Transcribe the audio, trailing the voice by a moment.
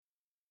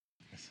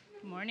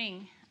Good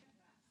morning.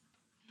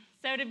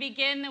 So to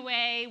begin the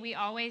way we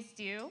always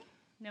do,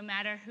 no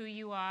matter who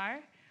you are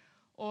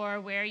or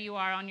where you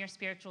are on your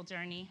spiritual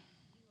journey,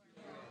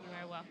 you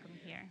are welcome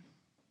here.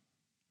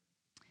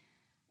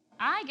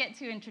 I get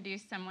to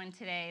introduce someone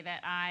today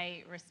that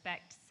I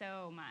respect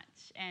so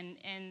much. And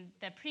in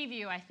the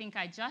preview, I think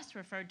I just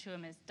referred to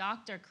him as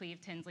Dr. Cleve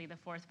Tinsley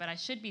IV, but I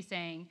should be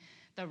saying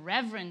the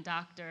Reverend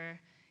Dr.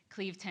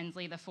 Cleve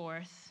Tinsley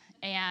IV,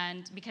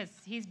 and because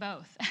he's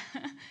both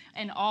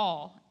and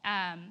all.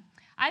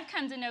 I've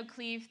come to know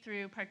Cleve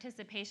through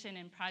participation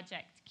in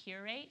Project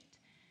Curate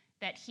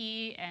that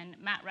he and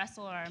Matt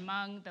Russell are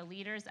among the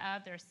leaders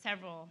of. There are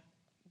several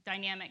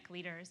dynamic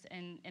leaders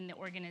in the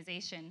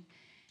organization.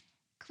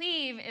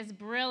 Cleve is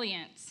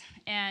brilliant,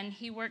 and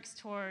he works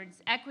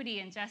towards equity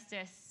and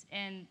justice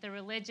in the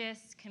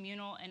religious,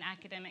 communal, and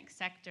academic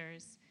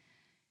sectors.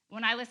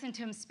 When I listen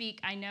to him speak,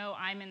 I know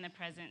I'm in the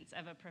presence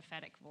of a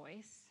prophetic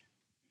voice.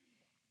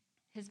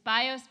 His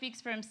bio speaks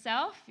for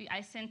himself.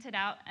 I sent it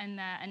out in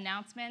the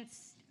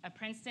announcements, a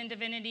Princeton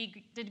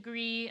divinity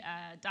degree,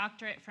 a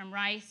doctorate from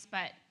Rice,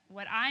 but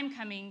what I'm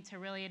coming to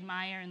really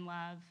admire and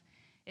love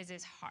is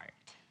his heart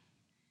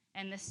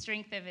and the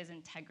strength of his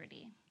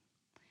integrity.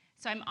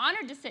 So I'm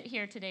honored to sit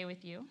here today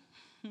with you,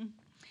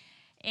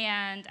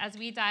 and as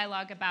we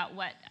dialogue about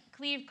what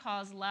Cleve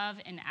calls love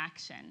in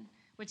action,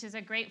 which is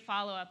a great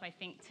follow-up, I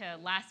think, to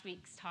last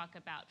week's talk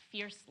about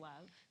fierce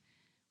love.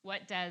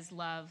 What does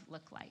love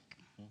look like?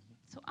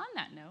 So on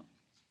that note,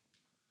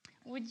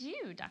 would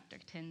you, Dr.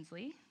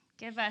 Tinsley,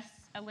 give us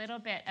a little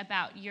bit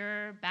about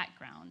your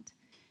background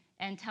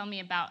and tell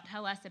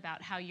us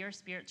about how your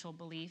spiritual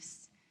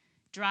beliefs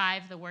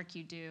drive the work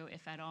you do,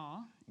 if at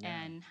all,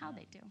 and how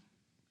they do?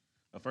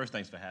 Well, first,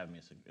 thanks for having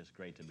me. It's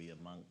great to be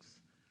amongst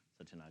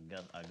such an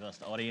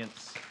august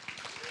audience.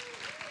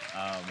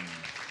 I've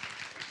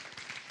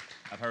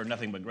heard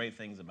nothing but great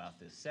things about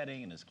this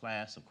setting and this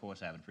class. Of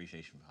course, I have an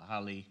appreciation for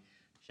Holly.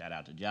 Shout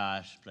out to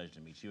Josh. Pleasure to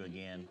meet you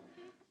again.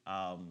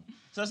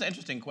 So it's an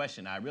interesting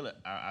question.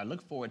 I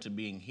look forward to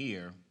being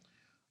here,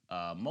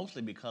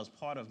 mostly because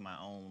part of my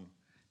own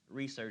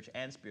research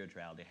and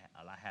spirituality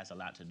has a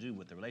lot to do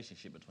with the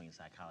relationship between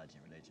psychology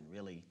and religion.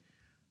 Really,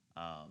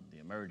 the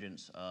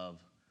emergence of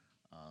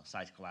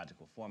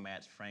psychological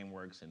formats,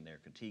 frameworks, and their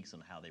critiques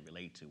on how they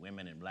relate to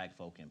women and black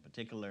folk in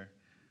particular.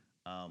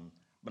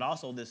 But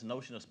also this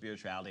notion of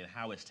spirituality and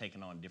how it's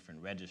taken on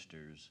different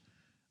registers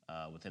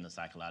within the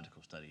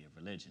psychological study of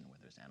religion,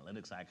 whether it's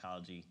analytic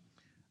psychology.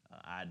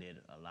 I did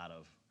a lot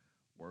of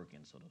work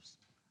in sort of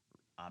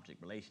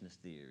object relations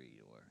theory,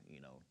 or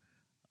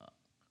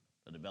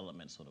the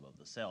development sort of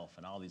the self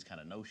and all these kind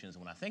of notions.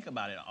 And when I think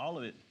about it, all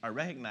of it, I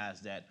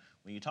recognize that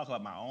when you talk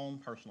about my own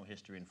personal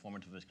history and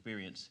formative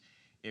experience,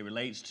 it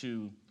relates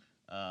to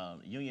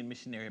Union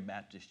Missionary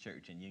Baptist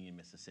Church in Union,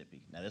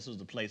 Mississippi. Now, this was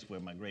the place where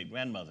my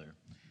great-grandmother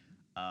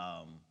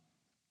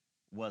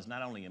was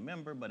not only a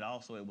member, but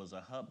also it was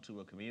a hub to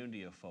a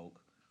community of folk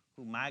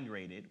who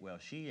migrated. Well,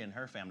 she and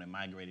her family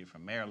migrated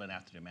from Maryland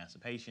after the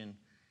emancipation,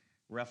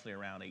 roughly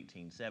around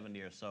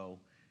 1870 or so.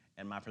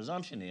 And my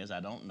presumption is, I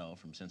don't know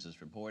from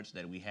census reports,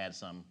 that we had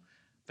some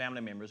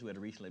family members who had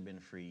recently been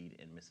freed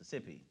in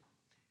Mississippi.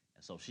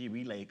 And so she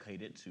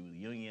relocated to the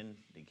Union,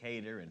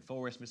 Decatur, and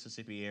Forest,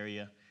 Mississippi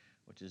area,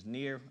 which is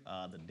near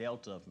the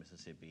delta of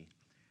Mississippi.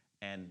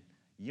 And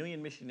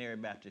Union Missionary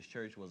Baptist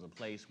Church was a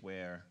place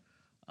where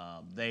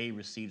they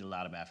received a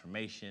lot of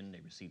affirmation,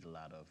 they received a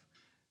lot of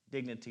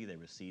dignity, they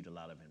received a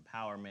lot of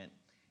empowerment.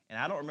 And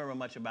I don't remember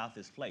much about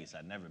this place.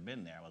 I'd never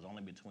been there. I was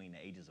only between the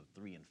ages of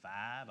 3 and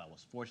 5. I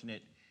was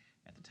fortunate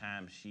at the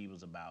time she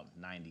was about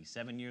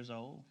 97 years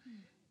old,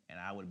 and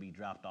I would be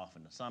dropped off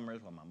in the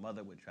summers while my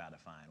mother would try to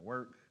find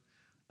work.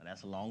 Now,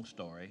 that's a long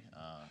story.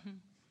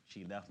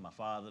 She left my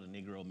father, the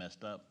Negro,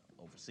 messed up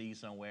overseas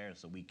somewhere, and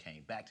so we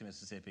came back to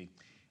Mississippi,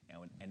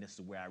 and this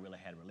is where I really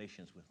had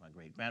relations with my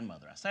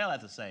great-grandmother. I say all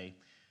that to say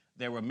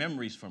there were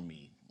memories for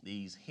me,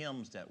 these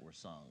hymns that were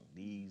sung,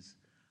 these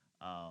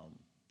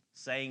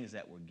sayings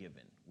that were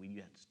given.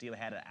 We still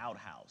had an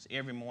outhouse.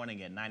 Every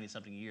morning at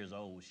 90-something years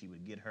old, she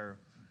would get her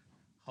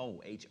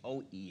hoe,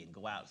 H-O-E, and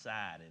go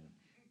outside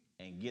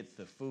and get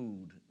the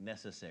food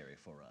necessary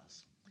for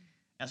us.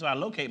 And so I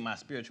locate my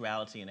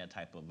spirituality in that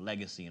type of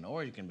legacy and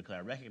origin because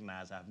I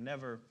recognize I've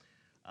never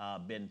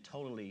been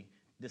totally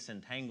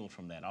disentangled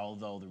from that,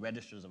 although the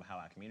registers of how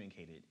I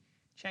communicated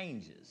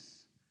changes.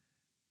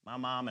 My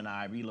mom and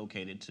I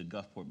relocated to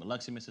Gulfport,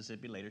 Biloxi,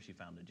 Mississippi. Later, she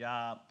found a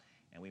job,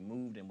 and we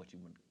moved in what you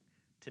would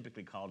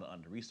typically call the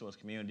under-resourced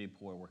community,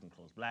 poor,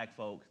 working-class black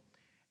folk.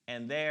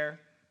 And there,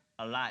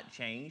 a lot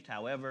changed.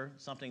 However,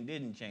 something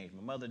didn't change.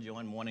 My mother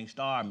joined Morning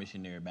Star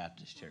Missionary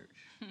Baptist Church,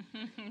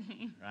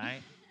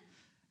 right?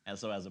 And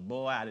so as a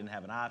boy, I didn't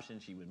have an option.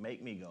 She would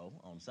make me go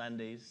on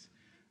Sundays.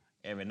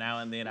 Every now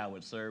and then, I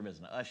would serve as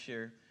an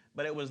usher.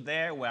 But it was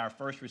there where I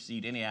first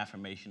received any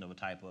affirmation of a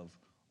type of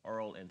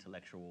oral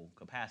intellectual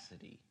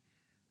capacity.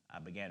 I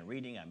began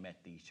reading. I met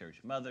these church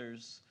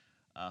mothers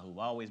who've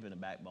always been the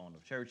backbone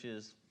of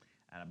churches.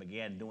 And I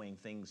began doing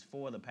things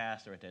for the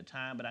pastor at that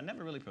time, but I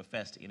never really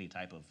professed any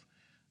type of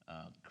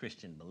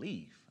Christian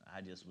belief.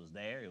 I just was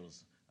there. It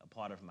was a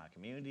part of my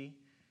community.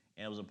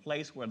 And it was a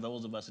place where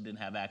those of us who didn't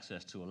have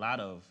access to a lot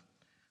of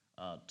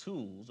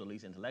tools, or at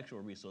least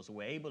intellectual resources,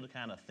 were able to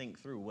kind of think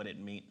through what it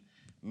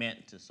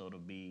meant to sort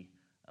of be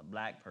a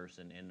black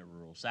person in the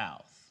rural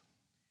South.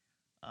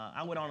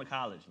 I went on to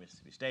college,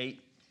 Mississippi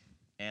State,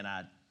 and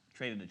I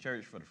traded the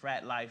church for the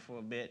frat life for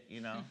a bit,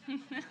 you know.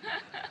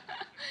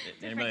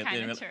 Didn't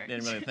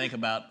really think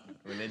about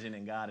religion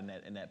and God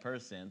in that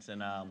first sense.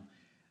 And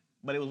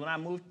but it was when I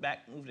moved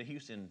to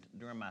Houston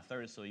during my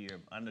third or so year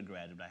of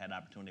undergraduate, I had the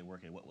opportunity to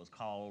work at what was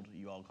called,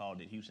 you all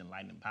called it Houston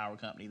Light and Power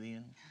Company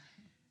then.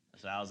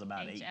 So I was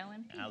about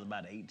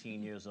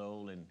 18 years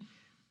old, and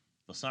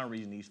for some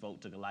reason these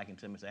folks took a liking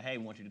to me and said, hey,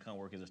 we want you to come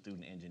work as a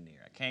student engineer.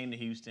 I came to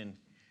Houston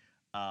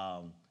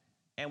and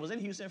was in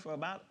Houston for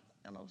about,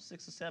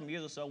 6 or 7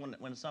 years or so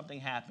when something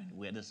happened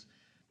where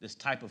this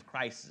type of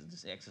crisis,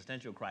 this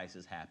existential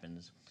crisis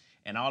happens.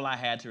 And all I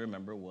had to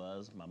remember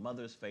was my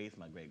mother's faith,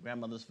 my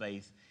great-grandmother's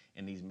faith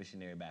in these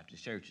missionary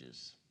Baptist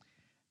churches.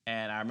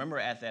 And I remember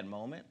at that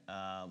moment,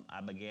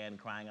 I began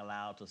crying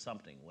aloud to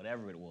something,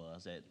 whatever it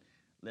was, that,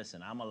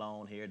 listen, I'm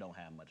alone here, don't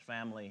have much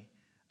family,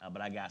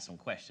 but I got some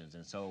questions.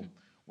 And so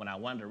when I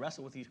wanted to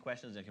wrestle with these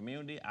questions in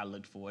community, I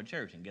looked for a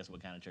church. And guess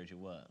what kind of church it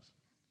was?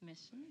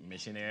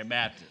 Missionary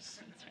Baptist.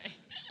 That's right.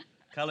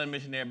 Cullen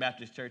Missionary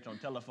Baptist Church on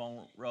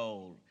Telephone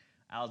Road.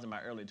 I was in my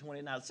early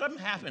 20s. Now, something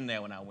happened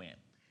there when I went.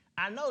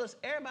 I noticed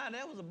everybody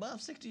there was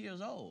above 60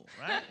 years old,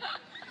 right?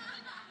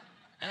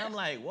 And I'm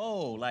like,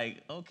 whoa,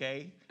 like,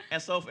 okay.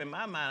 And so in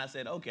my mind, I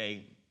said,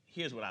 okay,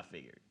 here's what I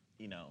figured.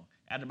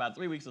 After about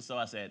 3 weeks or so,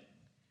 I said,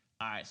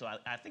 all right, so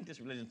I think this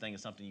religion thing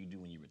is something you do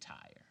when you retire,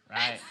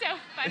 right? That's so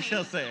funny. You know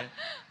what I'm saying?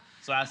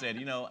 So I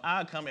said,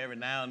 I'll come every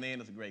now and then.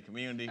 It's a great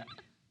community,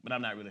 but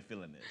I'm not really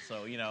feeling this.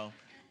 So,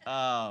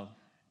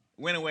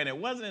 went away. And it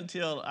wasn't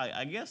until,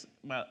 I guess,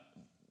 about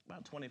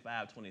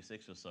 25,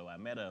 26 or so, I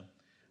met a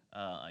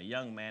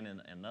young man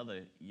and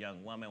another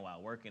young woman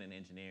while working in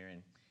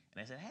engineering.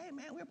 And they said, hey,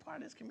 man, we're part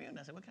of this community.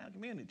 I said, what kind of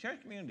community?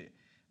 Church community.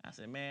 I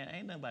said, man,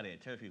 ain't nobody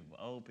at church people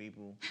for old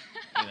people.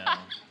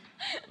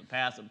 The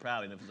pastor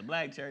probably, if it's a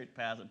black church,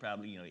 pastor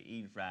probably,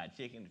 eating fried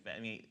chicken. I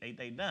mean,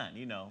 they done,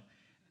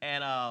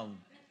 And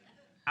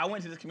I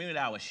went to this community,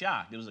 I was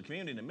shocked. It was a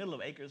community in the middle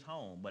of Acres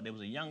Home, but there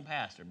was a young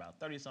pastor, about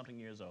 30-something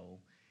years old,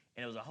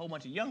 and it was a whole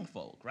bunch of young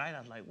folk, right? I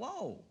was like,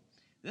 whoa,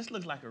 this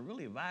looks like a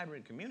really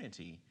vibrant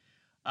community.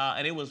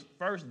 And it was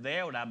first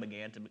there when I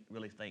began to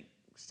really think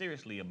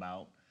seriously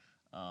about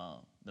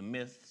the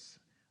myths,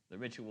 the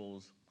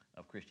rituals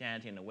of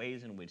Christianity, and the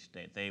ways in which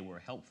they were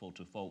helpful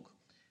to folk,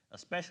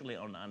 especially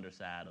on the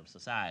underside of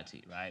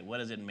society, right? What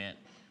does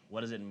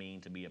it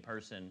mean to be a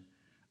person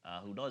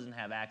who doesn't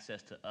have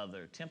access to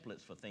other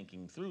templates for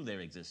thinking through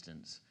their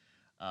existence?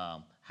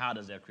 How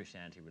does their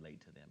Christianity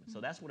relate to them? And so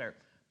that's where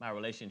my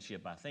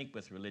relationship, I think,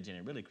 with religion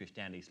and really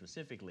Christianity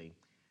specifically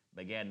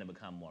began to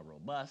become more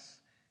robust.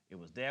 It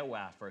was there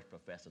where I first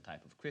professed a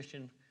type of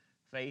Christian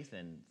faith,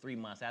 and 3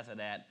 months after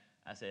that,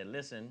 I said,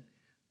 listen,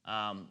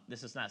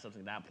 this is not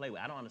something that I play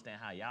with. I don't understand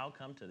how y'all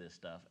come to this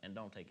stuff and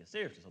don't take it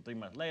seriously. So 3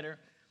 months later,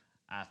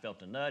 I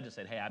felt a nudge and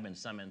said, hey, I've been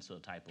summoned to a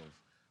type of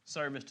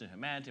service to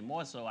humanity.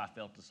 More so, I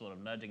felt the sort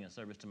of nudging and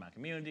service to my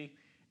community.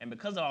 And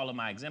because of all of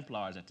my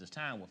exemplars at this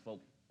time were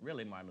folk,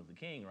 really Martin Luther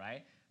King,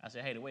 right? I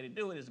said, hey, the way to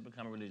do it is to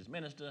become a religious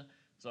minister.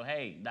 So,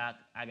 hey, Doc,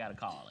 I got a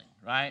calling,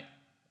 right?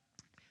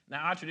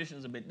 Now, our tradition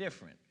is a bit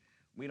different.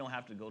 We don't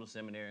have to go to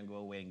seminary and go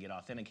away and get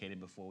authenticated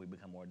before we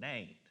become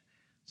ordained.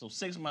 So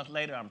 6 months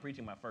later, I'm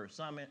preaching my first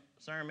sermon.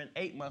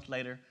 8 months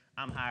later,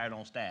 I'm hired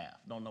on staff.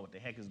 Don't know what the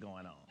heck is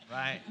going on,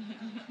 right?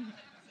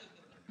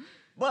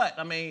 But,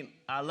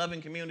 our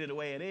loving community the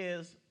way it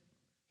is,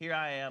 here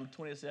I am,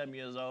 27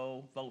 years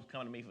old, folks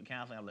coming to me for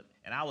counseling.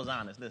 And I was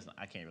honest, listen,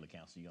 I can't really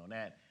counsel you on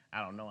that.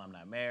 I don't know, I'm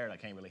not married, I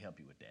can't really help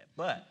you with that.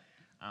 But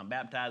I'm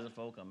baptizing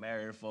folk, I'm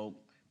marrying folk,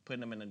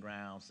 putting them in the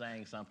ground,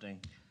 saying something.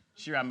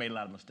 Sure, I made a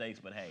lot of mistakes,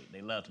 but hey,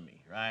 they loved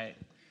me, right?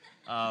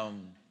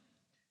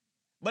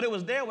 But it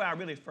was there where I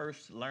really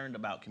first learned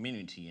about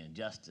community and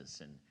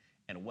justice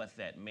and what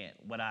that meant.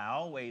 What I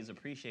always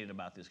appreciated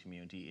about this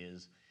community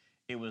is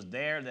it was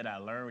there that I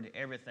learned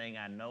everything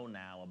I know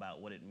now about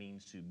what it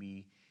means to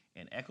be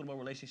in equitable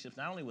relationships,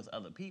 not only with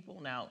other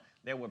people. Now,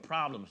 there were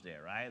problems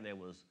there, right? There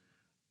was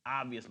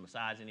obvious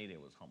misogyny, there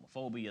was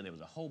homophobia, there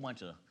was a whole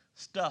bunch of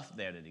stuff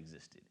there that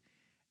existed.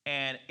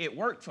 And it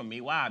worked for me.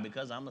 Why?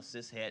 Because I'm a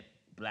cishet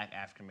black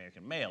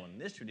African-American male. In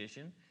this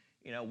tradition,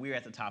 we're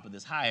at the top of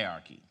this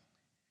hierarchy.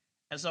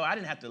 And so I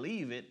didn't have to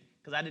leave it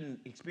because I didn't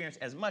experience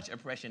as much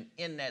oppression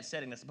in that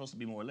setting that's supposed to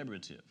be more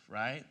liberative,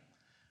 right?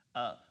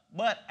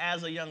 But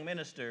as a young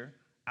minister,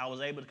 I was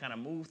able to kind of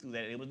move through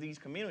that. It was these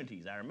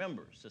communities. I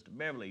remember Sister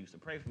Beverly used to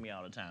pray for me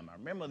all the time. I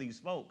remember these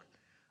folk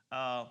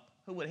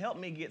who would help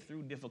me get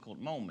through difficult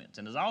moments.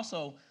 And it's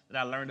also that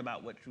I learned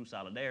about what true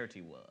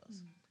solidarity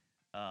was.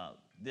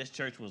 This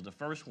church was the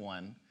first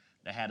one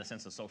that had a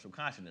sense of social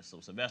consciousness. So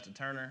Sylvester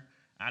Turner,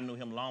 I knew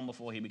him long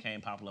before he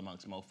became popular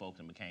amongst most folks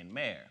and became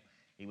mayor.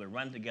 He would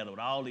run together with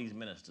all these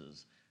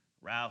ministers,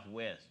 Ralph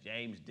West,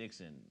 James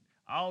Dixon,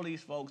 All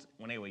these folks,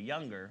 when they were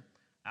younger,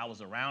 I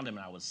was around them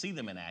and I would see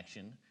them in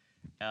action.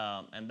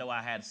 And though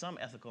I had some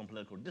ethical and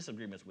political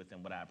disagreements with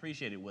them, what I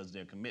appreciated was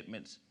their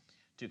commitments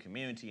to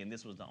community, and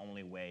this was the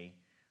only way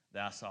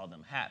that I saw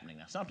them happening.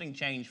 Now, something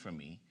changed for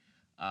me.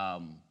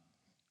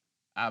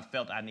 I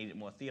felt I needed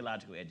more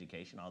theological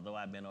education. Although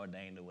I've been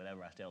ordained or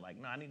whatever, I still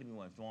like, no, I need to be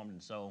more informed,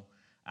 and so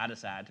I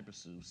decided to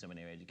pursue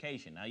seminary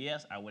education. Now,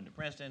 yes, I went to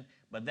Princeton,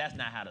 but that's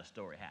not how the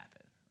story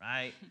happened,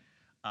 right?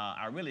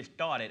 I really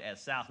started at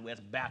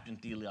Southwest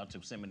Baptist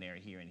Theological Seminary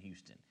here in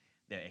Houston,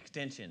 their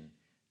extension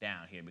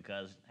down here,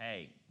 because,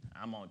 hey,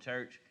 I'm on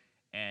church,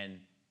 and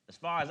as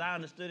far as I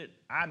understood it,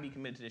 I'd be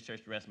committed to this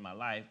church the rest of my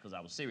life because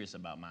I was serious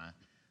about my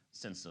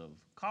sense of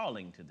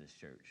calling to this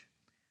church.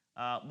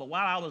 But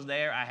while I was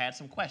there, I had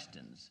some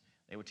questions.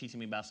 They were teaching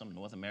me about some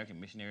North American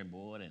Missionary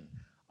Board and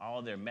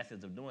all their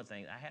methods of doing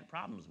things. I had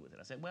problems with it.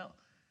 I said, well,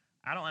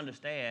 I don't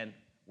understand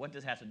what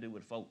this has to do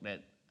with folk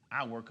that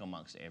I work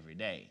amongst every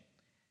day.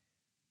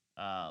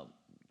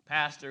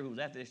 Pastor who's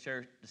at this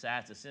church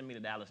decides to send me to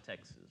Dallas,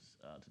 Texas,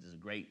 to this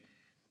great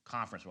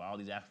conference where all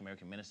these African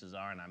American ministers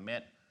are, and I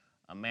met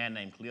a man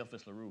named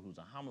Cleophas LaRue, who's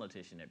a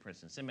homiletician at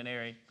Princeton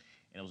Seminary,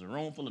 and it was a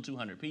room full of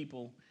 200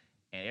 people,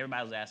 and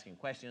everybody was asking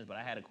questions, but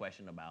I had a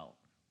question about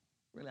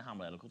really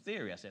homiletical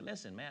theory. I said,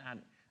 listen,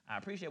 man, I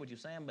appreciate what you're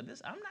saying, but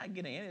I'm not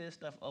getting any of this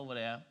stuff over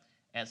there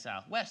at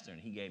Southwestern.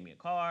 He gave me a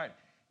card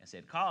and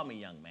said, call me,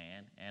 young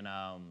man. And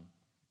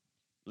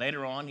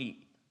later on,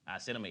 I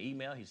sent him an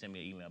email. He sent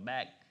me an email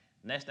back.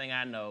 Next thing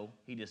I know,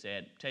 he just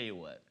said, tell you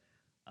what,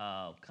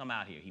 come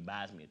out here. He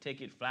buys me a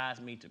ticket, flies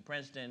me to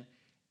Princeton,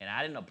 and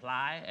I didn't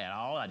apply at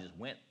all. I just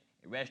went,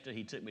 registered.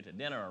 He took me to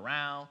dinner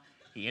around.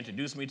 He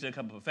introduced me to a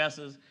couple of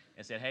professors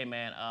and said, hey,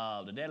 man,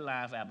 the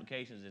deadline for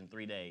applications is in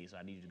 3 days, so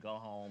I need you to go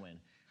home and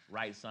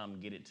write something,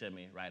 get it to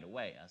me right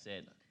away. I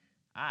said,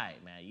 all right,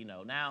 man,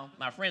 now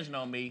my friends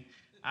know me.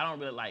 I don't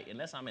really like,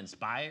 unless I'm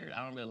inspired,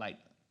 I don't really like,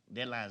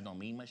 deadlines don't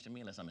mean much to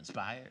me unless I'm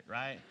inspired,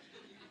 right?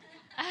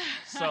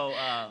 So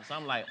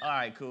I'm like, all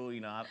right, cool,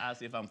 I'll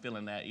see if I'm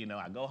feeling that.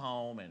 I go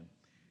home, and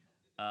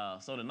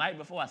so the night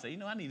before, I say,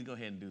 I need to go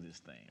ahead and do this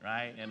thing,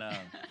 right?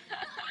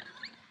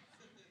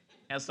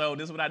 And so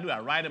this is what I do. I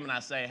write them and I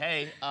say,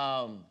 hey,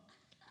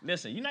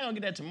 listen, you're not going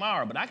to get that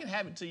tomorrow, but I can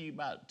have it to you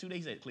about 2 days.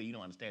 He said, Cleve, you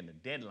don't understand the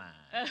deadline.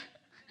 And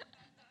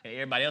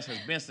everybody else has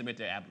been submit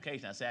their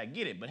application. I say, I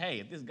get it, but hey,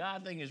 if this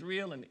God thing is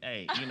real, and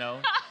hey,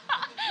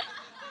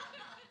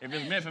 if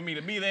it's meant for me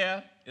to be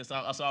there, it's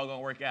all going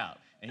to work out.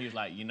 And he was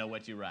like, you know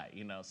what, you're right.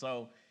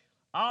 So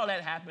all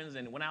that happens,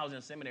 and when I was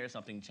in seminary,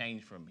 something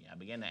changed for me. I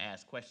began to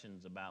ask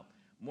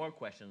more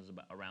questions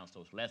around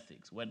social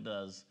ethics. What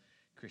does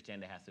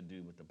Christianity have to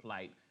do with the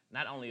plight,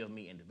 not only of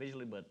me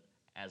individually, but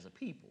as a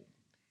people?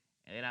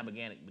 And then I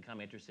began to become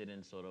interested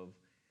in sort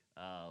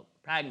of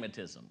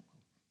pragmatism.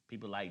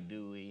 People like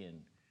Dewey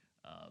and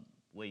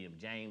William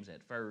James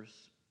at first.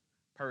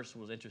 Peirce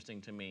was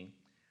interesting to me.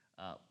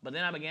 But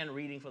then I began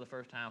reading for the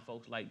first time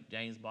folks like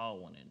James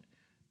Baldwin and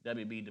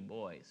W.B. Du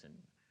Bois. And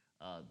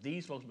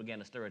these folks began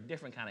to stir a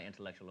different kind of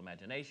intellectual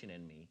imagination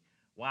in me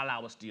while I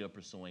was still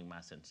pursuing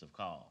my sense of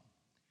call.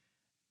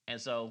 And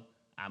so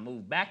I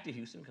moved back to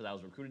Houston because I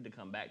was recruited to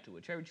come back to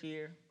a church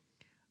here.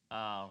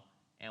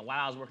 And while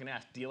I was working there, I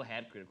still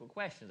had critical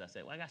questions. I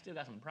said, well, I still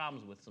got some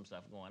problems with some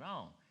stuff going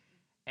on.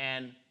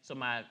 And so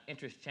my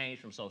interest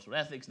changed from social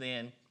ethics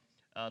then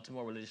to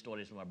more religious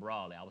studies more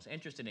broadly. I was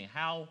interested in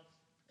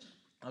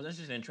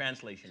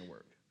translation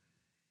work.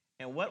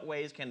 In what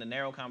ways can the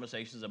narrow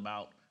conversations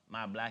about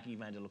my Black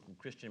evangelical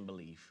Christian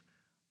belief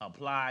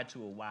apply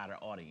to a wider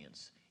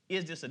audience?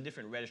 Is this a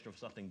different register of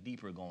something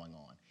deeper going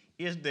on?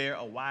 Is there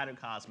a wider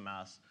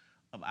cosmos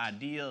of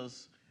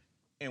ideas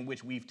in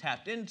which we've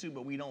tapped into,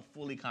 but we don't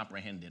fully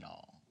comprehend it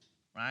all,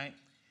 right?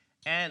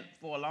 And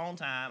for a long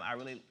time,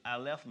 I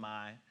left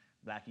my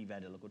Black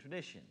evangelical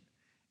tradition.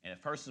 And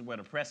if persons were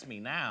to press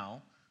me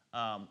now,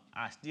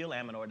 I still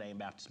am an ordained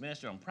Baptist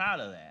minister. I'm proud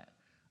of that.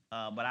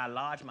 But I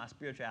lodge my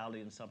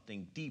spirituality in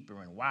something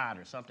deeper and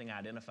wider, something I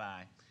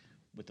identify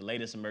with the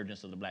latest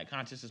emergence of the Black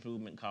consciousness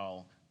movement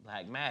called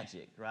Black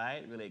Magic,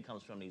 right? Really, it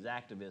comes from these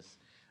activists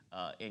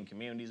in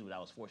communities that I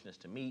was fortunate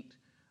to meet.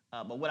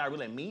 But what I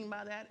really mean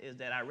by that is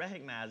that I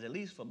recognize, at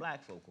least for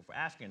Black folk or for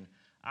African,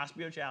 our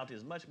spirituality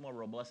is much more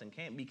robust and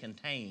can't be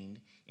contained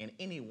in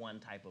any one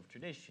type of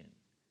tradition.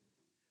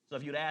 So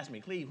if you'd ask me,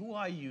 Cleve, who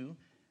are you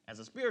as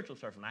a spiritual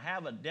servant? I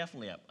have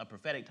definitely a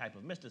prophetic type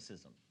of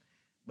mysticism,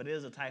 but it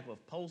is a type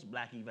of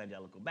post-Black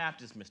evangelical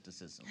Baptist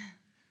mysticism.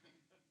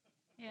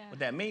 Yeah. What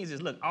that means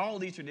is, look, all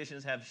these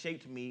traditions have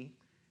shaped me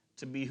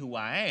to be who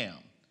I am,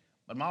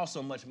 but I'm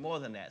also much more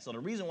than that. So the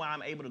reason why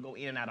I'm able to go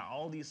in and out of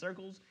all these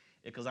circles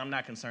is because I'm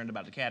not concerned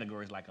about the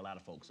categories like a lot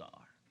of folks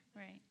are.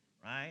 Right.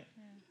 Right?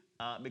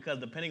 Yeah. Because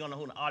depending on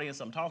who the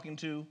audience I'm talking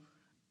to,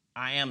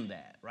 I am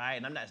that,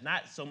 right? And it's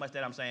not so much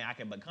that I'm saying I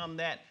can become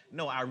that.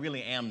 No, I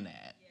really am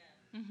that.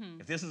 Yeah. Mm-hmm.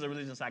 If this is a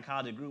religion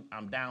psychology group,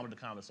 I'm down with the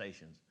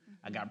conversations.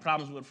 Mm-hmm. I got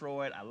problems with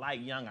Freud. I like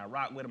Jung. I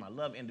rock with him. I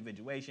love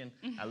individuation.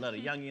 I love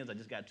the Jungians. I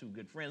just got 2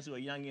 good friends who are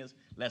Jungians.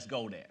 Let's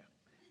go there.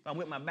 If I'm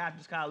with my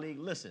Baptist colleague,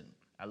 listen,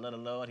 I love the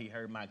Lord. He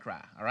heard my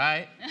cry. All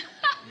right?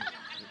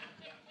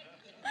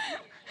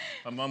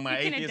 Among my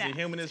atheist and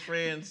humanist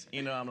friends,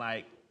 I'm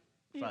like,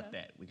 fuck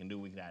that. We can do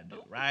what we got to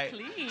do, right?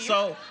 Please.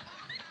 So,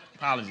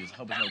 apologies.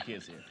 Hope there's no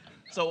kids here.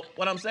 So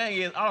what I'm saying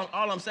is, all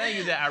I'm saying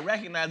is that I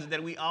recognize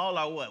that we all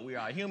are what? We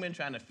are human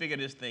trying to figure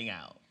this thing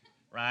out,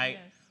 right?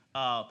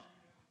 Yes.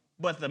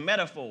 But the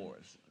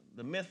metaphors,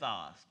 the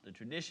mythos, the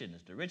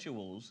traditions, the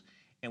rituals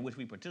in which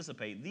we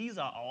participate, these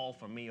are all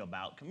for me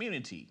about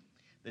community.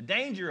 The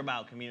danger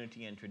about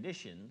community and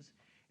traditions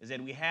is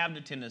that we have the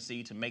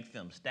tendency to make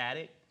them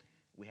static.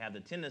 We have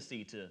the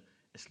tendency to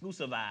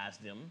exclusivize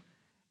them.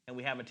 And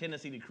we have a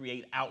tendency to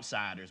create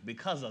outsiders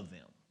because of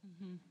them.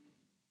 Mm-hmm.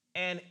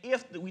 And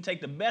if we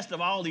take the best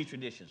of all these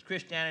traditions,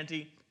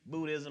 Christianity,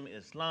 Buddhism,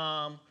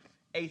 Islam,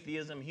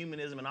 atheism,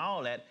 humanism, and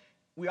all that,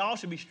 we all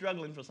should be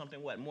struggling for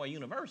something, more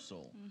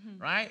universal,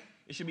 right?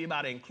 It should be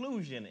about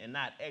inclusion and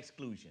not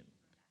exclusion.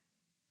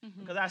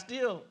 Because I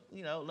still,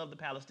 love the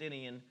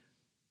Palestinian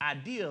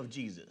idea of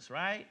Jesus,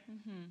 right?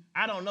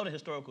 I don't know the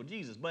historical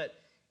Jesus,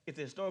 but if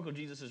the historical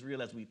Jesus is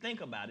real as we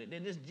think about it,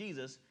 then this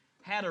Jesus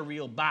had a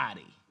real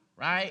body,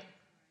 right?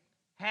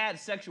 Had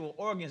sexual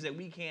organs that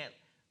we can't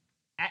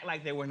act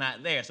like they were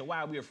not there. So why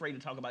are we afraid to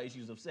talk about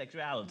issues of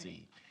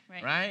sexuality,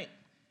 right?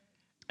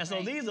 And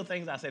so these are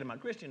things I say to my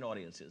Christian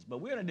audiences, but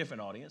we're in a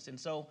different audience. And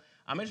so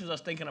I'm interested in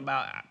us thinking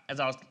about, as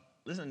I was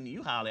listening to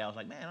you, Holly, I was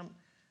like, man,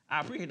 I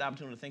appreciate the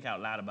opportunity to think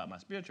out loud about my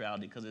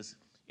spirituality because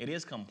it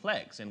is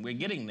complex and we're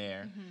getting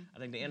there. I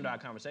think the end of our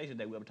conversation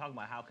today, we were talking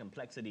about how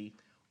complexity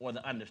or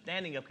the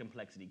understanding of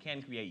complexity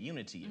can create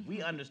unity. If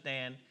we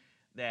understand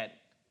that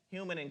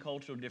human and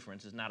cultural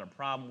difference is not a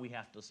problem we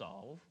have to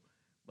solve,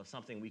 but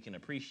something we can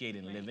appreciate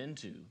and live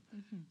into,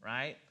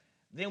 right?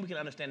 Then we can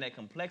understand that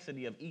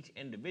complexity of each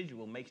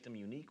individual makes them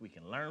unique. We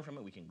can learn from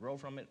it, we can grow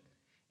from it,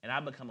 and I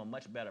become a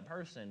much better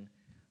person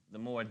the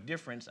more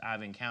difference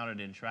I've encountered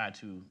and tried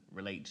to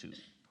relate to.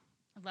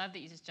 I love that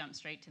you just jumped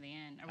straight to the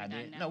end. Are we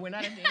done now? No, we're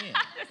not at the end.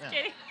 Just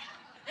kidding.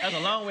 That's a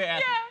long way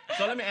asking.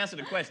 So let me answer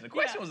the question. The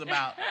question was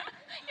about...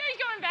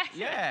 You're going back.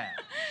 Yeah.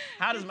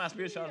 How does my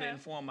spirituality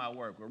inform my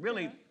work? Well,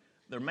 really,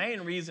 the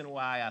main reason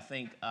why I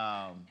think...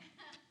 I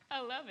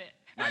love it.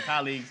 My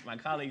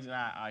colleagues and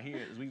I are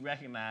here is we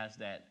recognize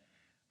that,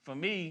 for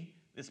me,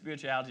 this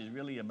spirituality is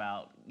really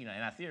about, and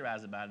I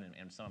theorize about it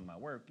in some of my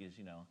work, is,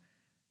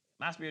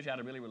 my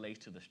spirituality really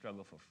relates to the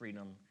struggle for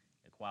freedom,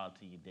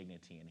 equality,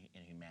 dignity,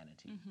 and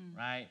humanity,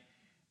 right?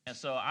 And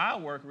so our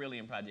work really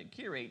in Project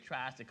Curate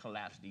tries to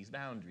collapse these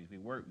boundaries. We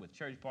work with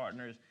church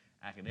partners,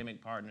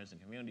 academic partners, and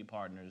community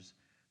partners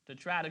to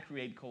try to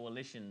create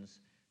coalitions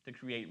to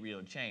create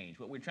real change.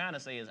 What we're trying to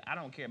say is, I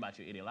don't care about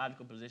your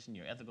ideological position,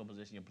 your ethical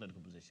position, your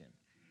political position.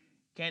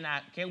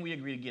 Can we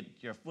agree to get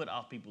your foot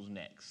off people's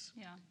necks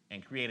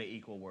and create an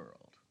equal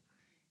world?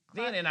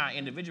 Then in our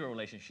individual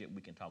relationship,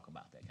 we can talk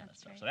about that kind of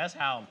stuff. Right. So that's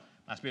how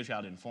my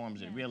spirituality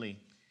informs it. Really,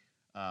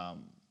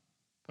 from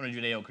the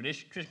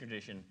Judeo-Christian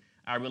tradition,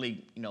 I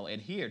really,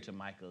 adhere to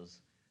Micah's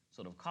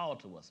sort of call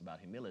to us about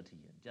humility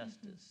and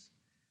justice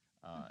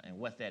and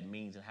what that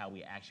means and how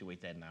we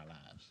actuate that in our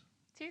lives.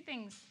 Two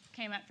things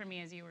came up for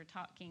me as you were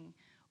talking.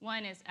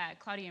 One is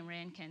Claudia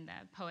Rankine,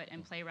 the poet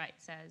and playwright,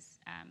 says,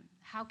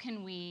 how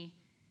can we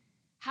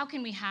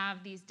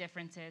have these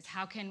differences?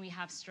 How can we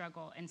have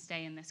struggle and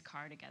stay in this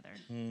car together?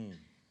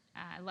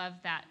 I love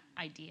that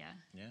idea.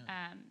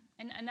 Yeah.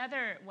 And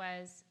another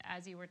was,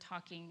 as you were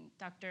talking,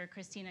 Dr.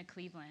 Christina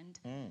Cleveland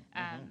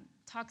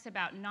talks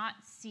about not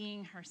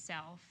seeing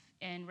herself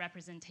in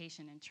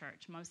representation in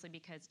church, mostly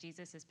because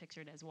Jesus is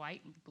pictured as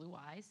white with blue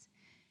eyes.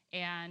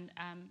 And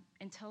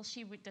until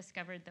she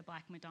discovered the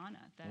Black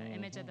Madonna, the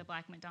image of the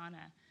Black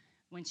Madonna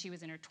when she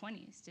was in her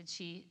 20s, did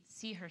she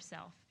see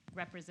herself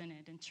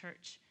represented in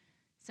church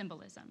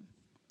symbolism.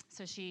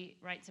 So she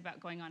writes about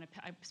going on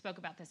I spoke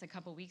about this a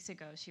couple weeks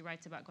ago. She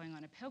writes about going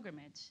on a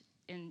pilgrimage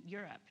in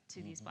Europe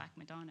to these Black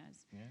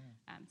Madonnas. Yeah.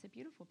 It's a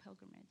beautiful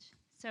pilgrimage.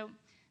 So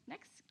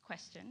next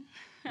question.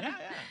 Yeah.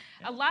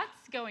 A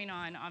lot's going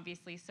on,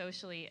 obviously,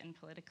 socially and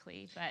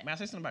politically. But may I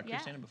say something about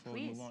Christina before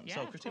we move on? Yeah,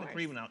 so Christina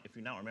Cleveland, if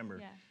you don't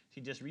remember,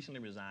 she just recently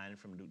resigned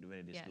from Duke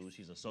Divinity School.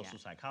 She's a social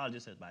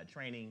psychologist by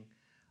training,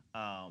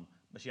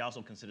 but she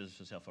also considers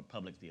herself a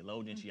public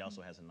theologian. She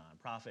also has a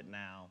nonprofit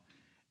now.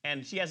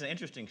 And she has an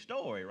interesting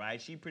story, right?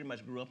 She pretty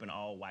much grew up in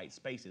all white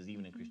spaces,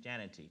 even in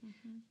Christianity,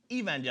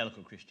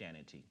 evangelical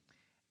Christianity.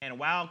 And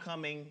while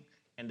coming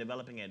and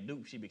developing at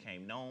Duke, she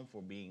became known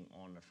for being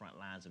on the front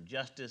lines of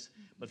justice.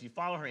 But if you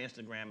follow her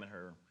Instagram and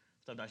her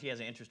stuff, she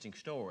has an interesting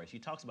story. She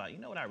talks about,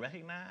 what I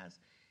recognize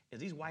is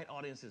these white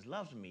audiences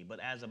loved me, but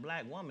as a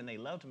Black woman, they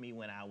loved me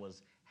when I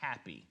was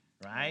happy,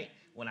 right?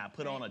 When I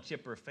put on a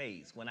chipper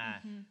face, when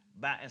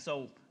and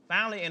so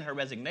finally in her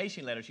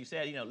resignation letter, she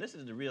said, this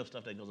is the real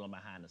stuff that goes on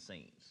behind the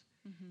scenes.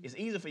 It's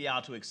easy for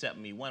y'all to accept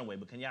me one way,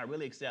 but can y'all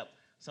really accept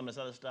some of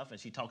this other stuff? And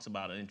she talks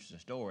about an interesting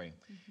story.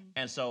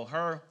 And so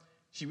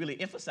she really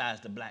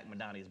emphasized the Black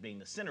Madonna as being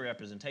the center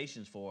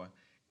representations for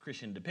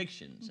Christian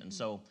depictions. And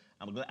so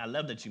I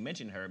love that you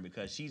mentioned her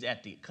because she's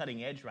at the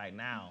cutting edge right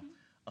now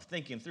of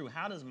thinking through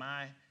how does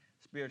my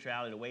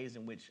spirituality, the ways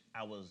in which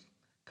I was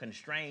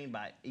constrained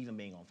by even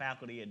being on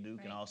faculty at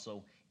Duke and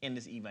also in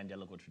this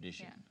evangelical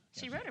tradition.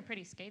 She wrote a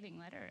pretty scathing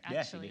letter, Yeah,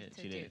 actually,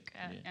 she to did. Duke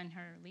and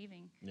her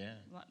leaving. Yeah.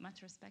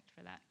 Much respect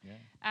for that.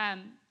 Yeah.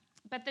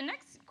 But the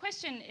next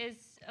question is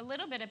a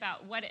little bit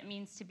about what it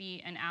means to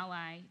be an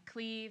ally.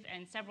 Cleve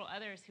and several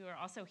others who are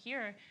also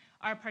here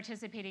are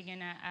participating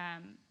in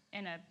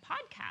a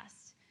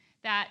podcast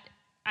that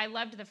I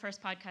loved. The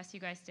first podcast you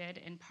guys did,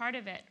 and part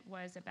of it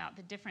was about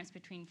the difference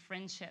between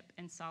friendship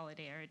and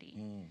solidarity.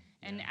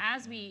 And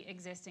as we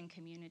exist in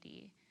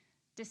community,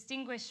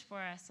 distinguish for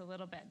us a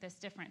little bit this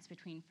difference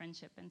between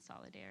friendship and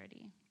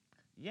solidarity.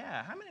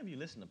 Yeah, how many of you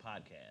listen to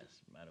podcasts,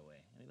 by the way?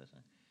 Any listen?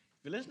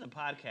 If you listen to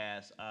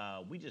podcasts,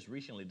 we just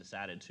recently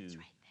decided to... It's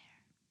right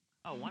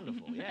there. Oh,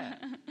 wonderful, yeah.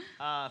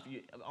 If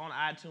you on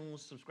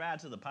iTunes, subscribe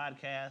to the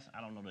podcast. I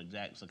don't know the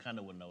exact,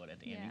 Secunda will know it at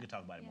the end. You can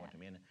talk about it more to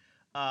me.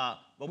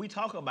 But we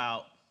talk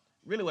about,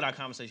 really what our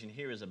conversation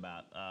here is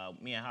about.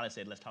 Me and Holly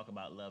said, let's talk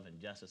about love and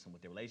justice and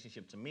with their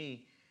relationship. To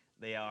me,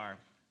 they are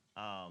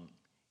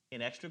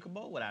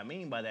inextricable. What I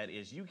mean by that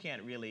is you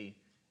can't really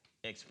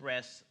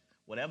express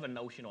whatever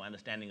notion or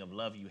understanding of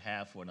love you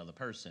have for another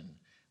person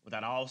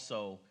without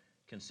also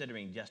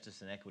considering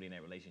justice and equity in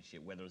that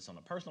relationship, whether it's on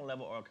a personal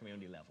level or a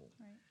community level.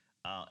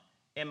 Right.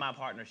 In my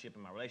partnership,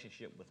 in my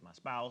relationship with my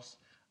spouse,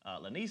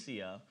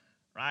 Lanicia,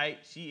 right?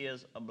 She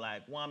is a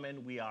black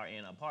woman. We are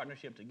in a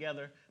partnership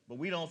together, but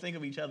we don't think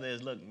of each other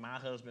as, look, my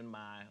husband,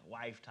 my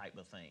wife type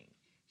of thing.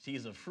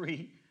 She's a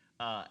free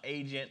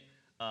agent,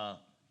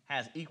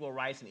 has equal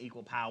rights and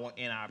equal power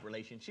in our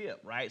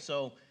relationship, right?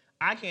 So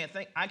I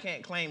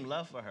can't claim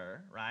love for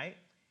her, right?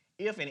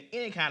 If in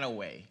any kind of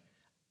way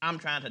I'm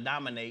trying to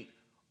dominate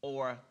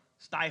or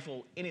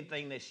stifle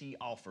anything that she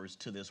offers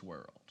to this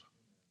world.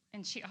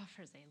 And she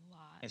offers a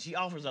lot. And she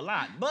offers a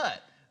lot.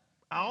 But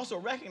I also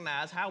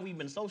recognize how we've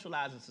been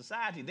socialized in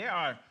society. There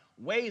are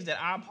ways that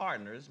our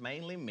partners,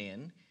 mainly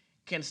men,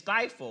 can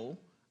stifle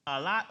a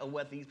lot of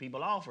what these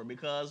people offer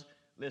because,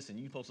 listen,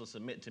 you're supposed to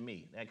submit to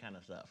me, that kind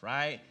of stuff,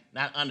 right?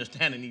 Not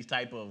understanding these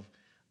type of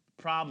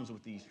problems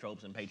with these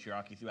tropes and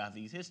patriarchy through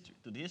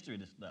the history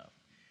of this stuff.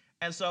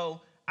 And so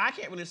I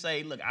can't really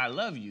say, look, I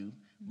love you,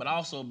 but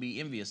also be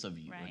envious of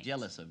you or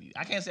jealous of you.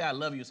 I can't say I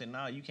love you and say,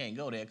 no, you can't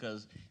go there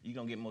because you're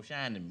going to get more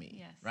shine than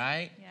me,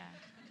 right? Yeah,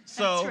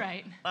 so, that's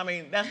right. I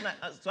mean, that's not,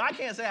 so I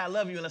can't say I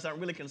love you unless I'm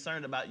really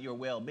concerned about your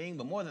well-being,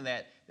 but more than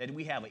that, that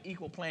we have an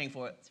equal playing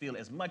field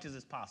as much as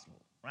it's possible,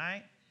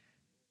 right?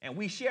 And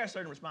we share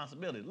certain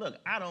responsibilities. Look,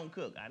 I don't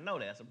cook. I know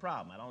that's a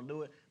problem. I don't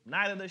do it.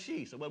 Neither does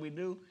she. So what we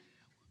do,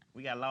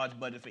 we got a large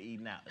budget for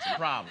eating out. It's a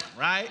problem,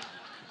 right?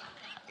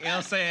 You know what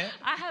I'm saying?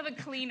 I have a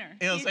cleaner.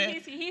 You know what I'm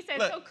saying? He says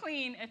Look, so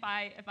clean if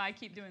I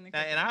keep doing the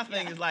cooking. And our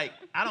thing is like,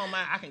 I don't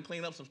mind. I can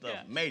clean up some stuff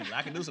major.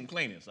 I can do some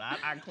cleaning. So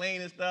I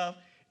clean and stuff.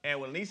 And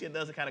when Alicia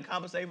does it kind of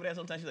compensate for that,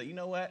 sometimes she's like, you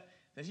know what?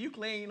 Since you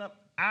clean up,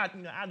 I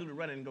do the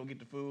running and go get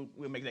the food.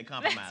 We'll make that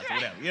compromise or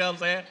whatever. You know what I'm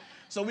saying?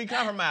 So we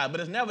compromise,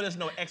 but it's never just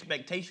no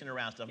expectation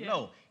around stuff.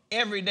 No,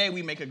 every day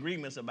we make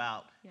agreements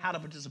about how to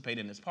participate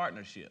in this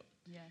partnership.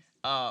 Yes.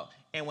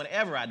 And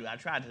whenever I do, I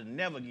try to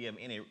never give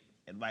any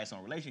advice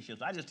on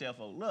relationships. I just tell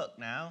folks, look,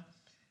 now,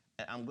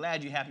 I'm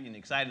glad you're happy and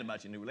excited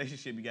about your new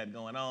relationship you got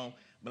going on,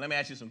 but let me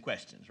ask you some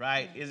questions,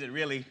 right? Yeah. Is it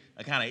really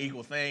a kind of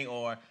equal thing,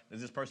 or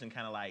is this person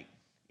kind of like,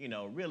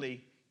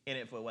 really in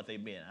it for what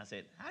they've been? I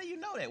said, how do you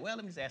know that? Well,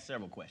 let me just ask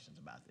several questions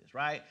about this,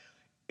 right?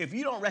 If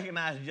you don't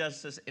recognize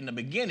justice in the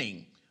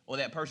beginning or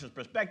that person's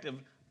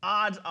perspective,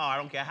 odds are, I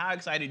don't care how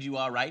excited you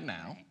are right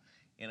now,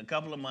 in a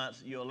couple of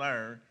months, you'll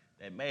learn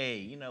that, hey,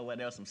 you know what,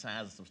 there were some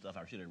signs of some stuff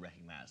I should have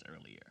recognized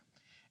earlier.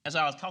 And so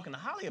I was talking to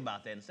Holly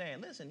about that and saying,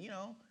 listen,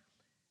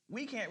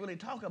 we can't really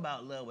talk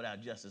about love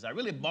without justice. I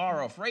really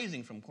borrow a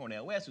phrasing from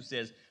Cornel West who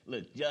says,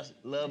 look, justice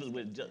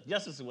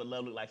is what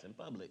love looks like in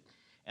public.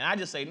 And I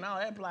just say, no,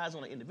 that applies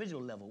on an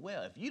individual level.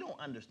 Well, if you don't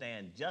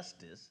understand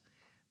justice,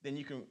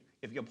 then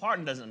if your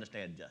partner doesn't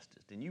understand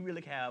justice, then you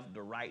really have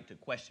the right to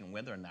question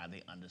whether or not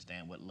they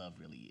understand what love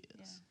really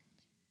is.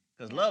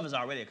 Because love is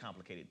already a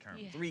complicated term.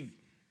 Yes. 3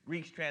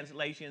 Greek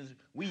translations,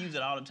 we use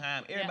it all the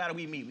time. Everybody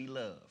we meet, we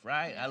love,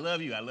 right? I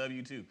love you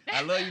too.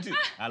 I love you too.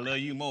 I love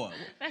you more.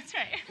 That's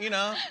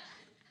right.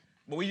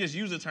 But we just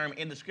use the term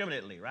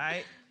indiscriminately,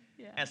 right?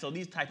 Yeah. And so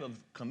these type of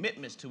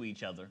commitments to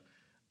each other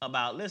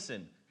about,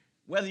 listen,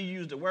 whether you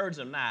use the words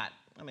or not,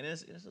 I mean,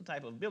 it's a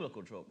type of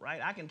biblical trope,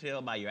 right? I can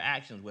tell by your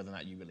actions whether or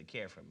not you really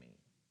care for me.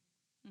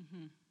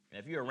 Mm-hmm. And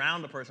if you're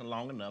around the person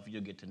long enough,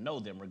 you'll get to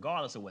know them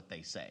regardless of what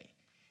they say.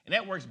 And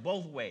that works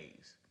both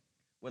ways.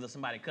 Whether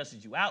somebody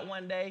cusses you out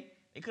one day,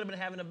 they could have been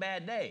having a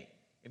bad day.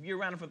 If you're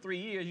around them for 3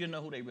 years, you'll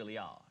know who they really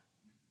are,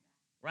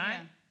 right?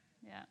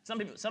 Yeah. Some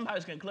people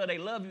can declare they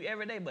love you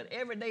every day, but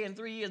every day in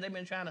 3 years, they've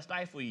been trying to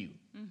stifle you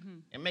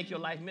and make your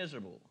life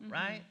miserable,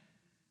 right?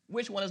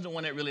 Which one is the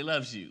one that really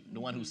loves you?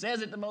 The one who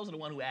says it the most or the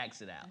one who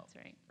acts it out? That's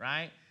right.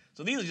 Right?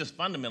 So these are just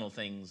fundamental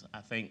things,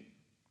 I think,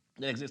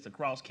 that exist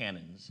across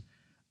canons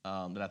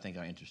that I think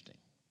are interesting.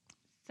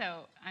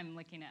 So I'm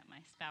looking at my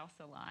spouse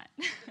a lot.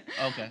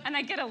 Okay. And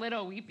I get a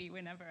little weepy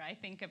whenever I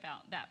think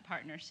about that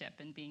partnership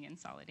and being in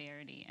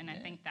solidarity. And I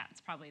think that's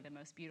probably the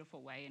most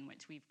beautiful way in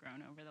which we've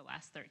grown over the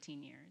last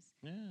 13 years,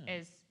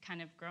 is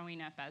kind of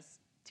growing up as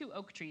two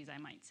oak trees, I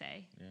might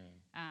say,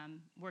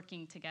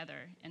 working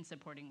together and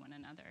supporting one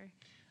another.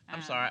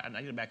 I'm sorry, I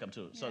need to back up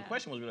to it. So the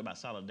question was really about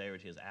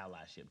solidarity as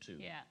allyship too.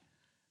 Yeah.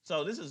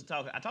 So this is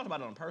I talked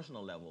about it on a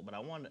personal level, but I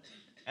want to,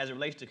 as it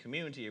relates to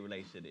community, it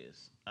relates to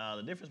this.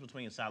 The difference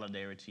between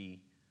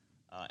solidarity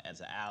as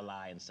an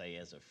ally and, say,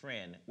 as a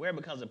friend, where it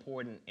becomes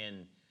important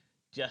in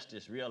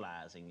justice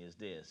realizing is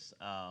this.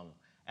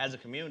 As a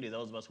community,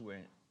 those of us who are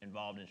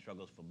involved in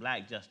struggles for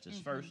black justice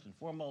first and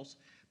foremost,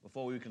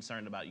 before we were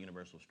concerned about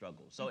universal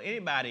struggles. So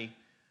anybody,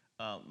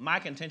 my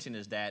contention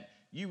is that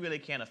you really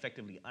can't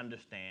effectively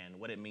understand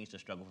what it means to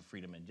struggle for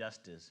freedom and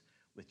justice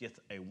with just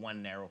a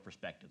one narrow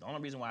perspective. The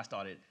only reason why I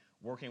started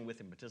working with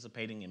and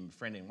participating in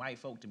befriending white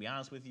folk, to be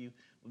honest with you,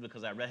 was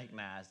because I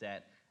recognized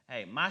that,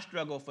 hey, my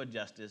struggle for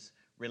justice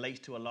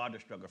relates to a larger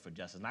struggle for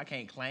justice. And I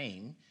can't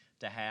claim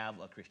to have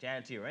a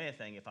Christianity or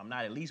anything if I'm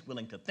not at least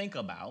willing to think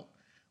about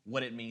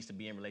what it means to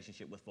be in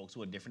relationship with folks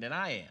who are different than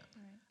I am.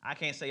 Right. I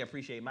can't say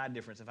appreciate my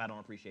difference if I don't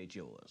appreciate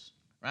yours,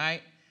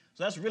 right?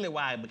 So that's really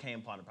why I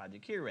became part of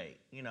Project Curate,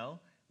 you know?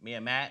 Me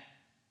and Matt,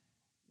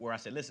 where I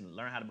said, listen,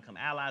 learn how to become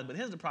allies. But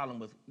here's the problem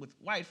with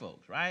white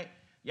folks, right?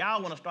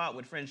 Y'all want to start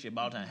with friendship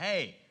all the time.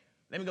 Hey,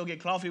 let me go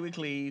get coffee with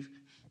Cleve.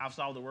 I've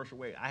solved the worst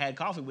way. I had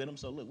coffee with him,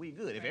 so look, we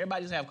good. If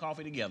everybody just have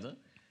coffee together,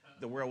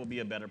 the world will be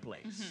a better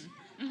place,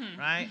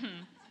 right?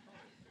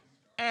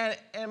 And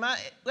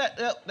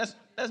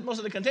that's most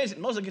of the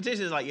contention. Most of the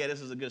contention is like, yeah,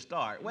 this is a good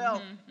start.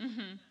 Well,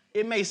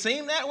 it may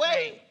seem that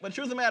way, but the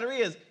truth of the matter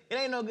is, it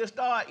ain't no good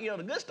start. You know,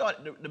 the good start,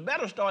 the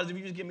better start is if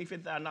you just give me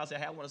 $50,000 and say,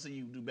 hey, I want to see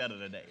you do better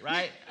today,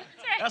 right?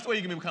 That's where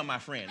you can become my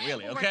friend,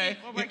 really, okay?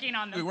 We're working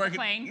on the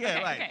plane. Yeah,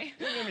 okay, right. Okay.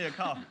 You give me a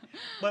coffee.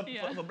 But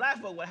for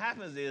black folk, what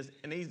happens is,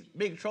 in these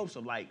big tropes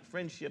of like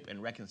friendship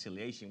and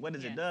reconciliation, what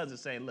it does is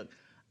saying, look,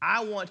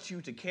 I want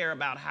you to care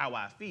about how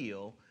I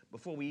feel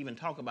before we even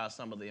talk about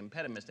some of the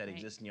impediments that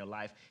exist in your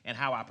life and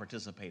how I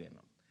participate in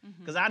them.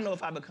 Because I know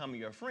if I become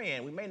your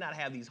friend, we may not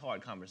have these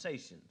hard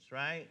conversations,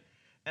 right?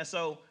 And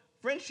so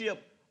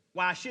friendship,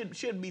 while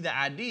should be the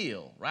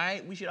ideal,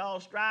 right? We should all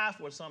strive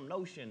for some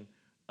notion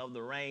of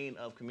the reign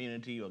of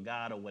community or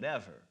God or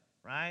whatever,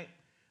 right?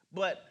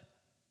 But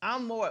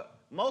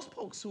most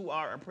folks who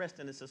are oppressed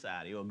in this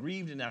society or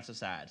grieved in our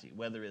society,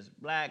 whether it's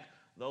black,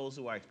 those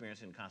who are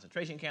experiencing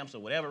concentration camps or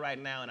whatever right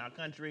now in our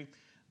country,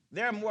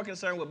 they're more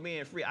concerned with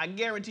being free. I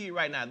guarantee you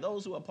right now,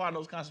 those who are part of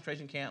those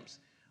concentration camps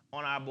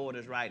on our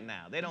borders right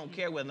now, they don't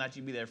care whether or not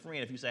you be their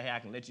friend if you say, hey, I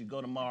can let you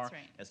go tomorrow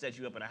and set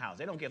you up in a house.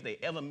 They don't care if they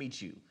ever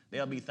meet you.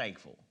 They'll be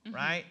thankful,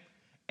 right?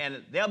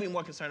 And they'll be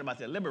more concerned about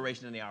their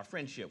liberation than they are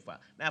friendship.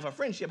 Now, if a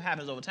friendship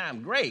happens over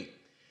time, great.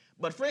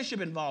 But friendship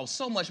involves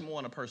so much more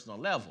on a personal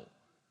level.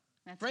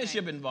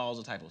 Friendship involves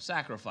a type of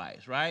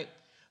sacrifice, right?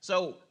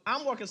 So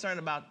I'm more concerned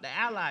about the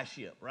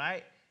allyship,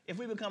 right? If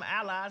we become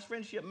allies,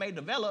 friendship may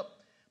develop,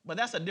 but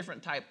that's a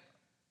different type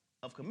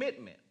of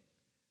commitment.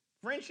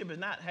 Friendship is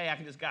not, hey, I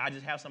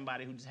just have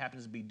somebody who just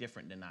happens to be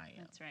different than I am.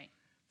 That's right.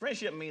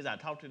 Friendship means I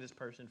talk to this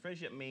person.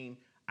 Friendship means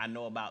I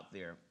know about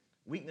their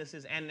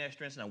weaknesses and their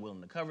strengths, and I'm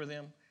willing to cover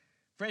them.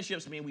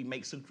 Friendships mean we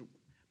make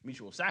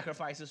mutual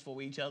sacrifices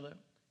for each other.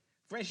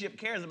 Friendship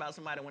cares about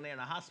somebody when they're in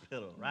a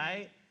hospital,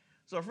 right?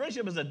 So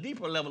friendship is a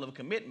deeper level of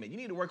commitment. You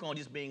need to work on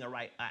just being an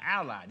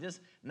ally,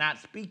 just not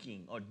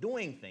speaking or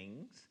doing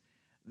things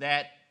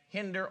that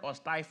hinder or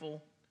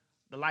stifle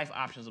the life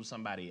options of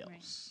somebody else.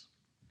 Right.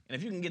 And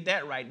if you can get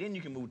that right, then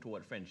you can move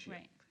toward friendship.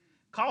 Right.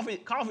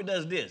 Coffee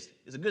does this.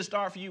 It's a good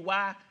start for you.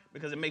 Why?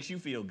 Because it makes you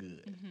feel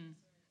good.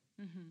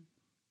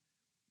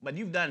 But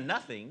you've done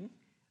nothing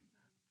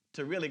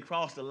to really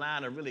cross the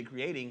line of really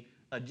creating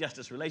a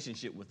justice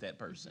relationship with that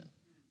person.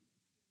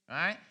 All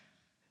right?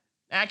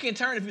 And I can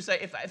turn if you say,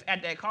 if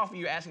at that coffee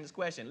you're asking this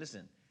question,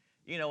 listen,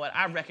 you know what,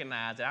 I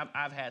recognize that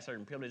I've had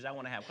certain privileges. I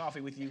want to have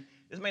coffee with you.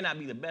 This may not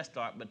be the best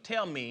start, but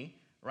tell me,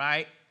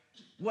 right,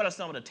 what are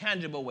some of the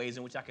tangible ways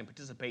in which I can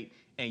participate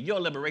in your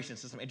liberation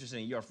since I'm interested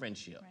in your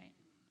friendship? Right.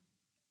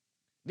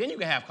 Then you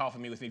can have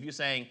coffee with me. If you're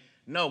saying,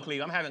 no,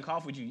 Cleve, I'm having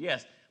coffee with you,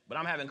 yes, but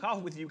I'm having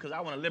coffee with you because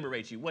I want to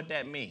liberate you. What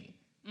that mean?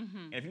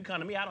 And if you come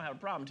to me, I don't have a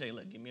problem. Tell you,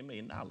 look, give me $1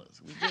 million.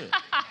 We good.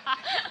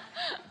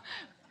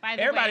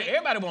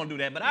 Everybody won't do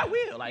that, but I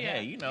will. Like,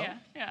 hey, you know,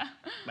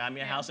 buy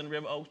me a house in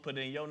River Oaks, put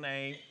it in your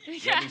name,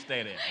 let me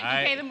stay there. All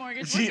right? Pay the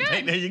mortgage. We're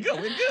good. There you go.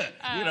 We're good.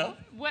 You know.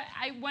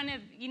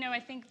 I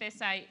think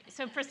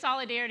so for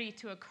solidarity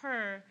to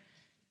occur,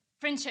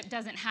 friendship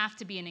doesn't have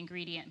to be an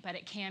ingredient, but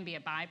it can be a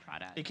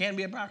byproduct. It can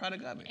be a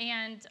byproduct of it.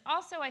 And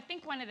also, I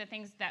think one of the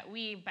things that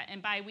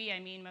and by we I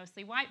mean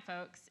mostly white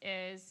folks,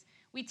 is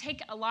we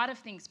take a lot of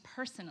things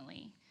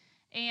personally.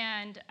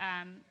 And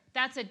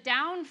that's a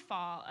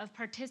downfall of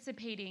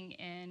participating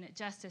in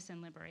justice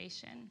and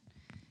liberation.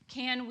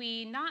 Can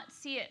we not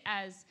see it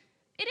as,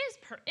 it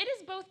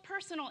is both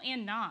personal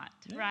and not,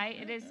 right?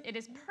 It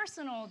is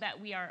personal that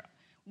we are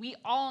we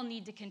all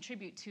need to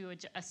contribute to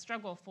a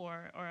struggle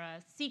for or a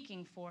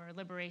seeking for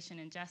liberation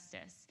and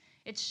justice.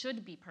 It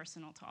should be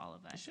personal to all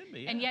of us. It should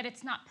be, yeah. And yet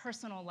it's not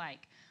personal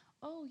like,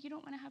 oh, you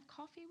don't want to have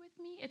coffee with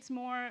me? It's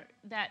more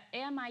that,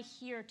 am I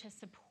here to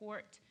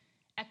support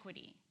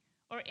equity?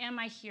 Or am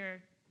I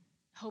here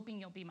hoping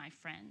you'll be my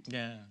friend?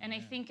 Yeah. And I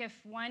think if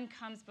one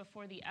comes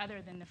before the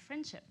other, then the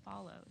friendship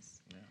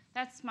follows. Yeah.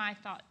 That's my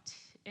thought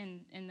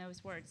in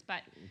those words.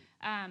 But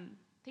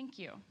thank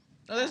you.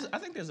 I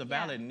think there's a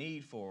valid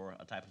need for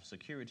a type of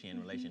security in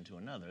relation to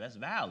another. That's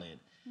valid.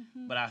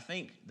 But I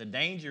think the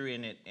danger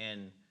in it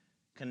and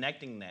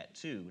connecting that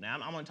too. Now,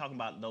 I'm going to talk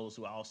about those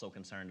who are also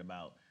concerned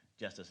about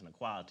justice and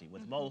equality.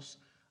 With most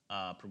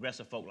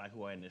progressive folk like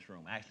who are in this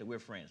room, actually, we're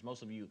friends.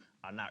 Most of you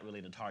are not really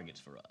the targets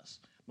for us.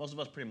 Most of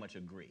us pretty much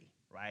agree,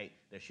 right?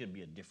 There should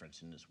be a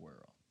difference in this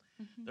world.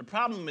 The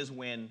problem is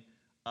when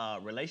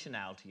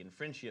relationality and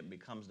friendship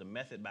becomes the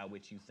method by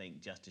which you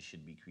think justice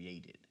should be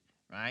created,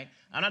 right?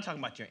 I'm not talking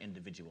about your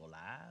individual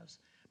lives,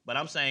 but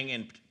I'm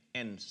saying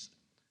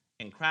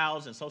in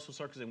crowds and social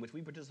circles in which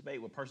we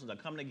participate, where persons are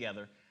coming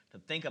together to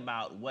think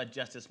about what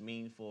justice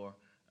means for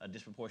a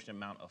disproportionate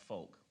amount of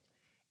folk.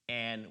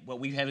 And what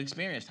we have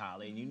experienced,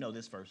 Holly, and you know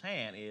this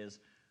firsthand, is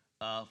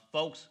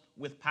folks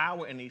with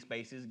power in these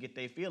spaces get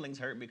their feelings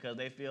hurt because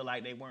they feel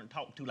like they weren't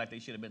talked to like they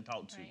should have been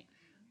talked to. Right.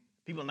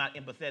 People are not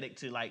empathetic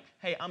to like,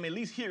 hey, I'm at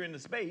least here in the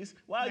space.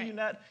 Why are you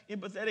not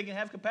empathetic and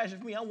have compassion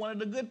for me? I'm one of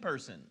the good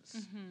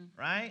persons,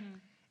 right?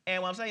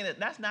 And what I'm saying is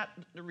that's not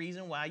the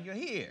reason why you're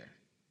here.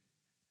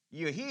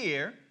 You're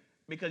here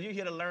because you're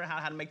here to learn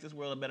how to make this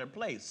world a better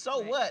place.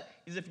 So what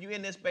is if you're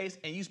in this space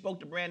and you spoke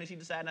to Brandon and she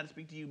decided not to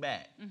speak to you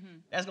back?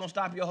 That's going to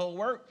stop your whole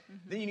work?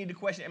 Then you need to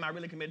question, am I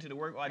really committed to the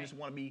work or I just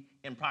want to be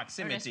in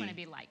proximity? Or just want to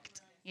be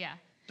liked,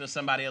 to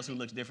somebody else who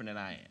looks different than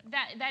I am.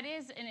 That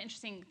is an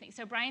interesting thing.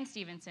 So Brian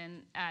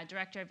Stevenson,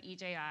 director of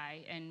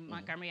EJI in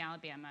Montgomery,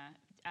 Alabama,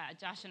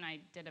 Josh and I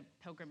did a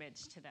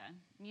pilgrimage to the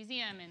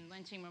museum and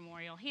lynching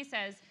memorial. He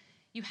says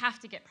you have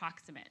to get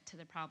proximate to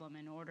the problem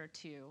in order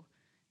to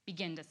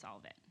begin to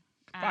solve it.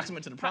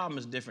 Proximate to the problem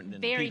is different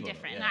than very the people.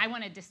 Different, and I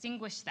want to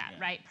distinguish that,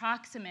 right?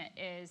 Proximate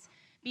is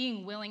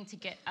being willing to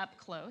get up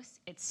close.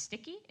 It's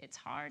sticky, it's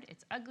hard,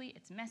 it's ugly,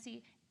 it's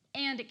messy,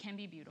 and it can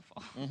be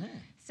beautiful.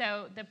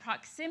 So the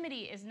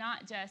proximity is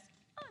not just,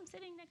 oh, I'm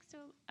sitting next to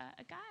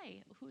a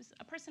guy who's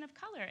a person of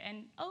color,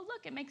 and oh,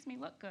 look, it makes me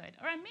look good.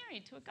 Or I'm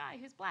married to a guy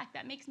who's black,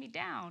 that makes me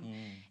down.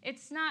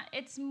 It's not,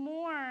 it's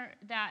more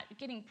that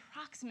getting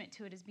proximate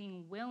to it is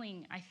being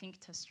willing, I think,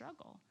 to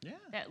struggle.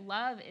 That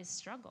love is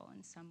struggle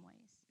in some ways.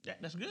 Yeah,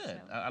 that's good.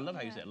 So, I love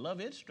how you said love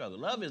is struggle.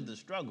 Love is the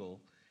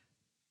struggle,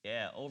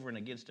 over and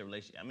against the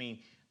relationship. I mean,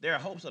 there are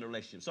hopes of the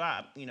relationship.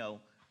 So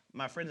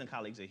my friends and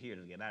colleagues are here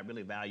together. I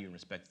really value and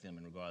respect them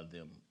and regard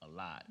them a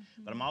lot.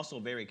 But I'm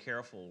also very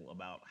careful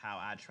about how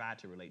I try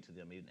to relate to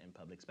them in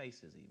public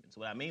spaces even.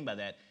 So what I mean by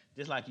that,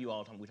 just like you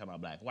all, we talk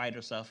about black, white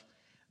or stuff,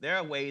 there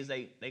are ways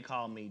they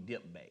call me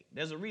dip bait.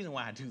 There's a reason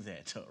why I do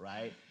that too,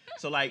 right?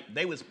 So like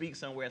they would speak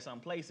somewhere, some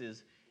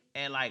places,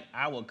 and like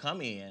I will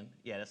come in.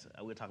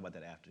 We'll talk about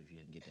that after if you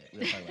didn't get that.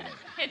 We'll talk about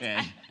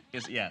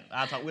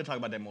that. We'll talk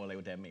about that more later.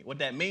 What that means. What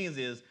that means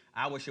is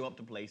I will show up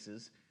to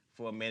places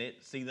for a minute,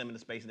 see them in the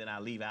space, and then I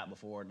leave out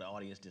before the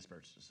audience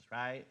disperses,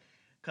 right?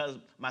 Because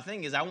my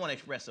thing is I want to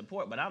express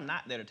support, but I'm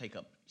not there to take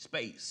up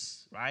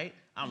space, right?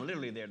 I'm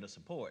literally there to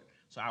support.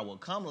 So I will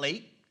come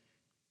late,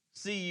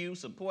 see you,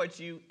 support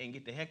you, and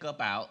get the heck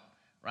up out,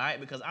 right?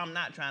 Because I'm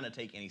not trying to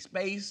take any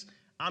space.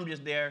 I'm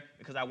just there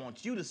because I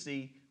want you to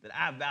see that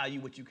I value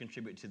what you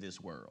contribute to this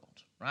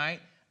world, right?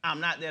 I'm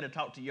not there to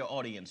talk to your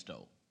audience,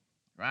 though,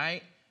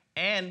 right?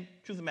 And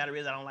truth of the matter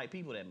is I don't like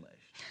people that much,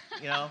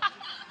 We're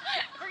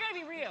going to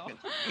be real.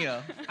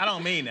 I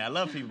don't mean that. I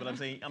love people, but I'm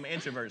saying I'm an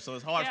introvert, so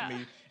it's hard for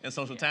me in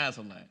social time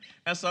sometimes.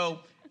 And so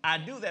I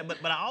do that, but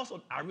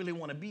I really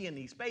want to be in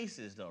these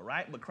spaces, though,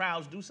 right? But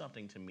crowds do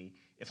something to me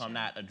if I'm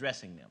not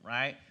addressing them,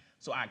 right?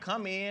 So I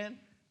come in,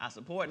 I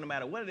support no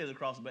matter what it is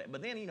across the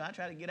but then, I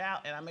try to get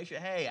out and I make sure,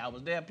 hey, I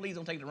was there, please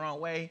don't take it the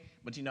wrong way.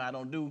 But, I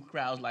don't do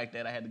crowds like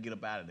that. I had to get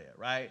up out of there,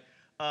 right?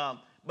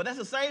 But that's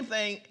the same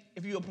thing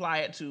if you apply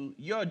it to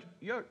your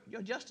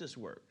justice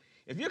work.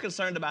 If you're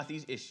concerned about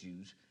these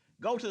issues,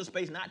 go to the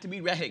space not to be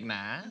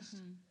recognized,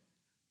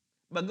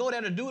 but go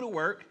there to do the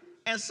work.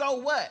 And so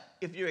what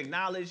if you're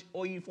acknowledged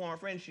or you form a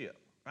friendship,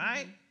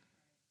 right?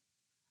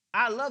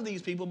 I love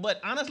these people, but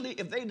honestly,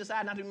 if they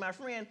decide not to be my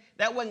friend,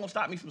 that wasn't going to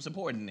stop me from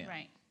supporting them.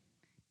 Right.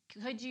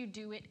 Could you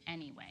do it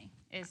anyway?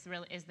 Is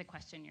the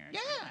question you're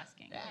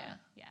asking?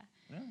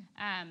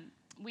 Yeah.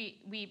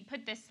 We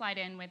put this slide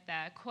in with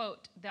the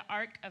quote: "The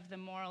arc of the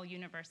moral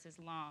universe is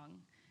long,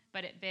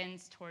 but it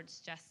bends towards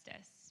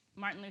justice."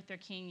 Martin Luther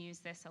King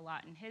used this a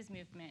lot in his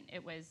movement.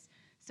 It was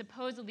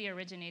supposedly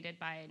originated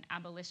by an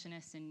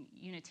abolitionist and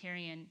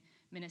Unitarian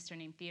minister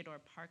named Theodore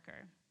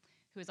Parker,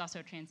 who is also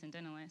a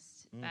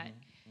transcendentalist. But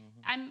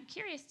I'm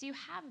curious, do you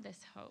have this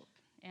hope?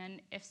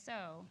 And if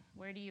so,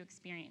 where do you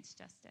experience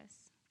justice?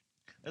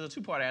 There's a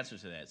two-part answer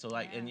to that. So,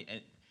 and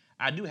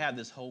I do have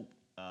this hope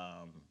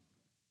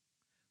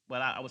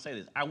Well, I would say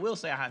this. I will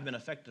say I have been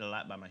affected a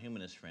lot by my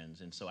humanist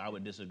friends, and so I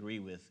would disagree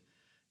with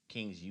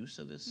King's use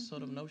of this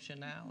sort of notion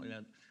now. You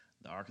know,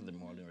 the arc of the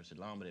moral universe is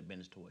long, but it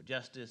bends toward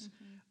justice.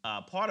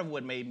 Part of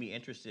what made me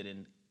interested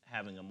in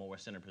having a more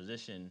center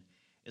position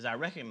is I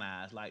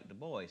recognize, like Du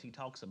Bois, he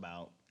talks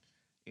about,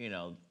 you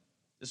know,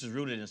 this is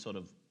rooted in sort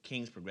of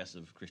King's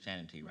progressive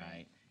Christianity,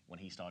 right? When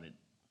he started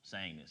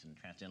saying this, and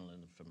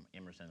transcendentalism from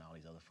Emerson and all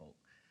these other folk.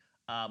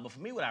 But for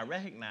me, what I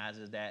recognize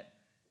is that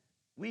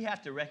we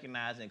have to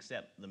recognize and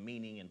accept the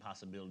meaning and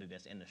possibility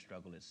that's in the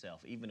struggle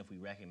itself, even if we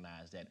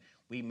recognize that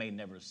we may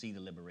never see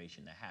the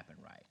liberation that happened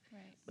right.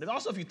 But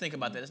also, if you think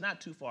about that, it's not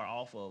too far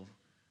off of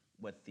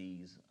what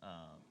these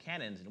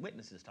canons and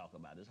witnesses talk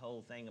about. This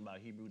whole thing about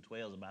Hebrew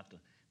 12 is about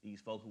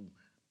these folk who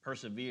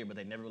persevered, but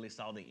they never really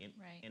saw the end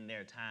in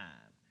their time.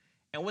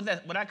 And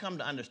what I come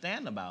to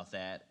understand about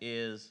that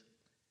is,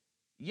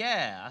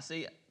 yeah, I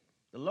see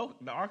the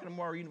arc of the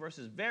moral universe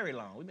is very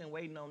long. We've been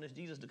waiting on this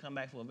Jesus to come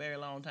back for a very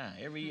long time.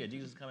 Every year,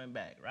 Jesus is coming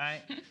back,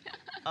 right?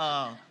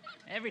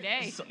 Every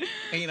day. So,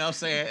 you know what I'm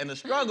saying? And the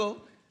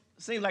struggle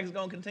seems like it's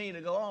going to continue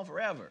to go on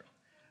forever.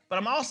 But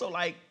I'm also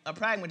like a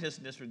pragmatist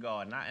in this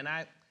regard. And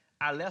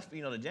I left,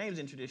 you know, the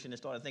Jamesian tradition and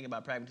started thinking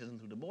about pragmatism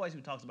through Du Bois, who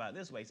talks about it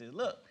this way. He says,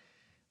 look,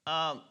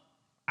 I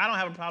don't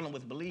have a problem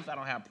with belief. I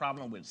don't have a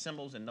problem with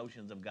symbols and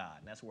notions of God.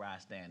 And that's where I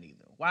stand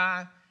either.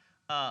 Why?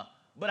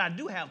 But I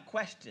do have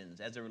questions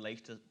as it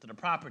relates to the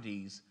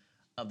properties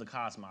of the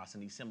cosmos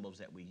and these symbols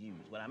that we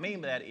use. What I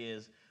mean by that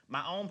is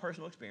my own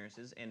personal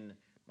experiences and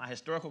my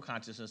historical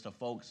consciousness of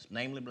folks,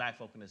 namely black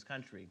folk in this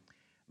country,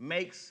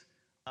 makes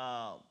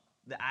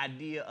the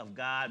idea of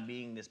God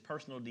being this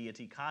personal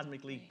deity,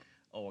 cosmically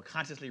or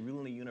consciously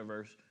ruling the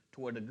universe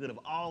toward the good of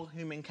all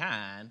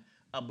humankind,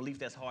 a belief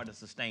that's hard to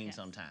sustain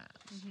sometimes.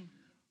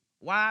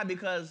 Why?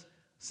 Because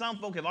some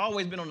folk have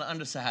always been on the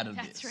underside of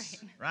this.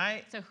 That's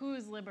right. So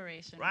whose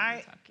liberation right? are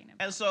we talking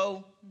about? And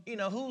so, you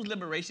know, whose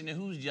liberation and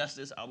whose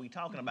justice are we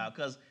talking about?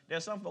 Because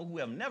there's some folk who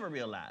have never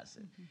realized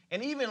it.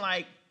 And even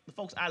like the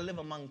folks I live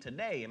among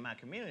today in my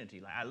community,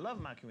 like I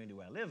love my community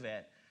where I live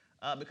at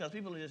because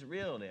people are just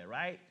real there,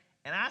 right?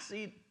 And I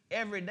see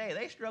every day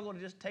they struggle to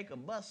just take a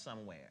bus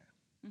somewhere.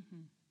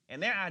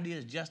 And their idea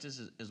of justice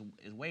is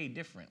way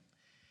different.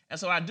 And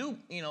so I do,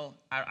 you know,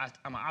 I'm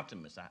an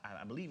optimist.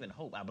 I believe in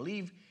hope. I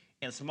believe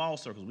in small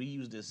circles. We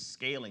use this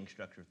scaling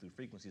structure through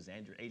frequencies,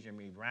 Adrian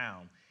Reed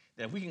Brown,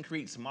 that if we can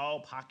create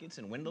small pockets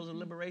and windows of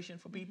liberation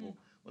for people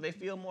where they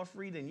feel more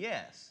free, then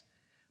yes.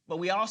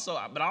 But I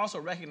also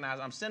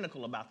recognize I'm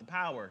cynical about the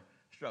power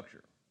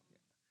structure.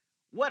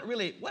 What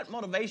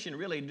motivation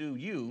really do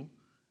you,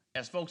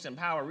 as folks in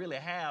power, really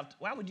have?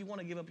 Why would you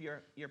want to give up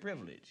your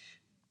privilege?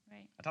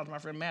 Right. I talk to my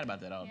friend Matt about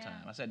that all the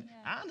time. I said,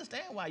 I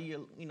understand why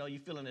you're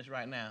feeling this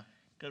right now.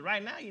 Because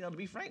right now, you know, to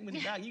be frank with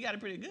you, Doc, you got it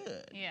pretty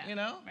good. Yeah. You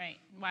know? Right.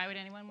 Why would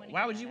anyone want to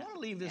Why would you want to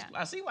leave this? Yeah.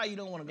 I see why you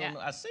don't want to go.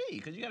 I see,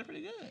 because you got it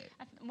pretty good.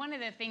 One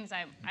of the things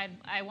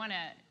I want to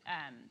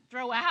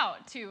throw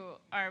out to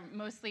our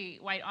mostly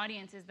white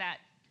audience is that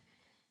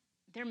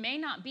there may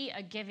not be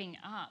a giving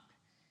up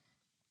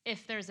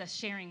if there's a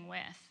sharing with,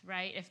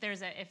 right? If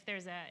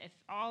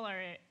all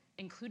are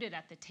included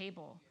at the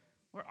table,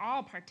 we're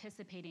all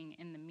participating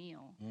in the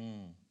meal,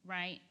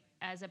 right?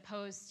 As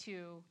opposed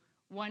to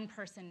one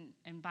person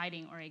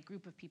inviting or a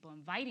group of people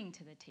inviting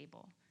to the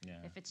table. Yeah.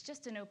 If it's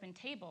just an open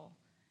table,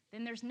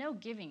 then there's no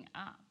giving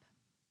up.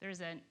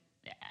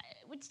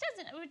 Which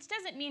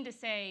doesn't mean to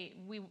say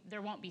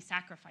there won't be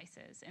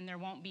sacrifices and there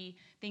won't be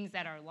things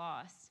that are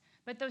lost.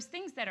 But those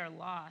things that are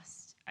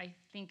lost, I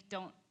think,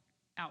 don't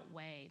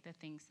outweigh the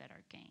things that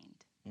are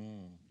gained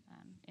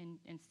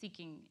in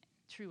seeking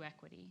true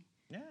equity.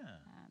 Yeah.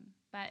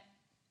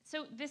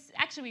 So this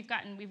actually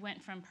we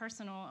went from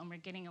personal and we're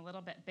getting a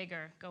little bit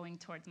bigger going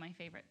towards my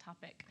favorite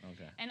topic.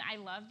 Okay. And I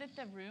love that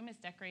the room is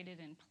decorated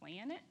in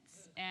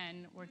planets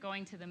and we're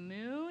going to the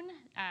moon.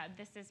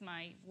 This is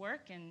my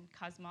work in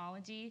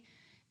cosmology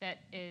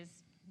that is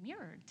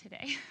mirrored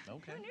today.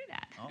 Okay. Who knew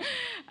that?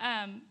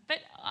 Awesome. But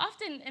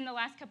often in the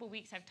last couple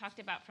weeks I've talked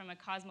about from a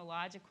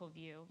cosmological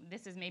view.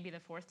 This is maybe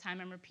the 4th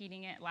time I'm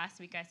repeating it. Last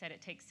week I said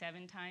it takes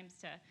 7 times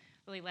to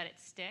really let it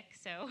stick.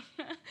 So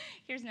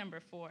here's number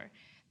 4.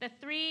 The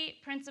 3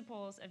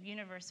 principles of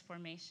universe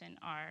formation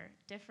are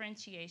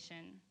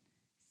differentiation,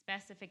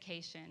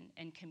 specification,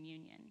 and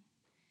communion.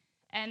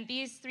 And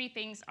these 3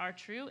 things are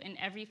true in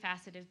every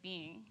facet of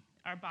being.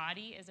 Our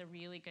body is a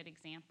really good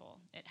example.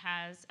 It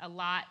has a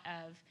lot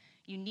of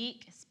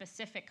unique,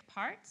 specific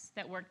parts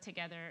that work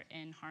together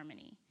in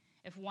harmony.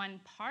 If one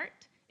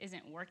part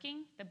isn't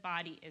working, the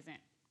body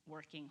isn't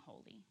working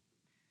wholly.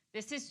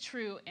 This is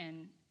true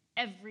in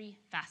every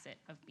facet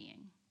of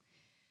being.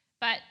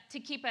 But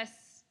to keep us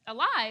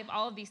alive,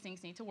 all of these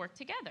things need to work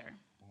together.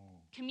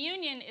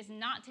 Communion is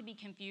not to be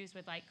confused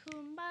with like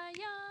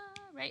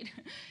kumbaya, right?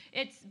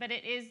 But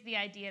it is the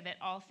idea that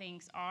all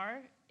things are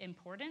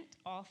important,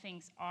 all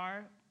things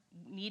are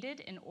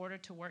needed in order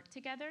to work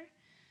together.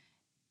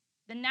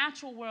 The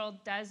natural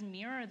world does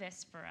mirror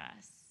this for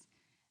us,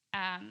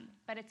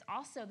 but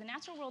the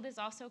natural world is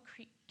also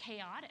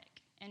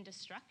chaotic and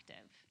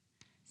destructive.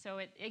 So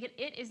it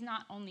is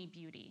not only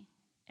beauty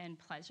and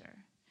pleasure.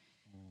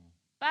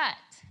 But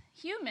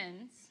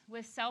humans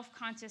with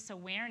self-conscious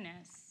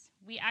awareness,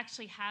 we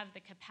actually have the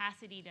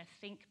capacity to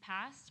think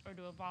past or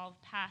to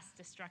evolve past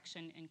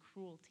destruction and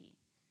cruelty.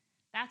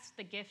 That's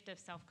the gift of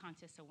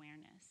self-conscious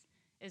awareness,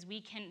 is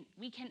we can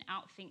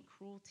outthink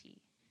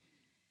cruelty.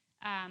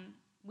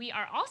 We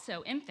are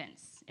also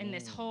infants in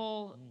this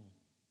whole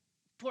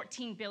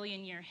 14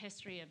 billion year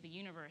history of the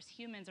universe.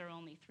 Humans are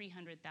only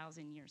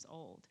 300,000 years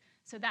old.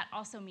 So that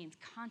also means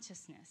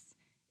consciousness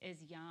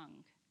is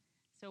young.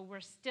 So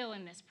we're still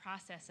in this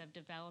process of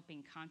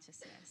developing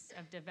consciousness,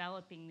 of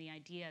developing the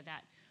idea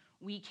that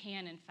we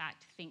can, in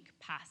fact, think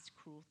past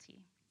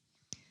cruelty.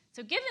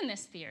 So given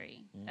this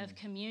theory of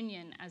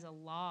communion as a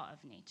law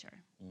of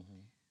nature,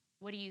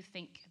 what do you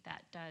think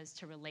that does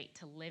to relate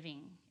to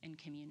living in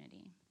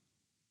community?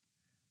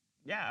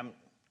 Yeah,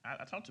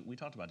 we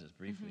talked about this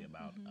briefly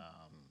about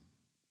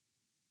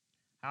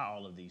how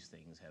all of these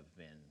things have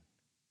been,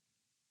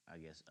 I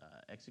guess,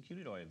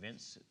 executed, or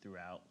events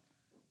throughout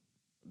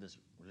this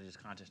religious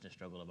consciousness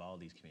struggle of all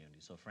these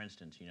communities. So, for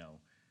instance,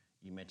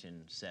 you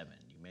mentioned 7,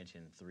 you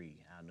mentioned 3,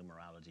 how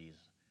numerology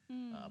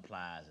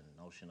applies, and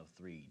the notion of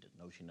 3,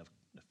 the notion of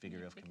the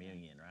figure of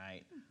communion,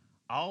 right?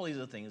 All these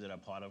are things that are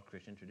part of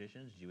Christian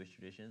traditions, Jewish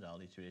traditions, all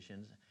these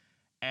traditions.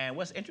 And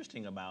what's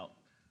interesting about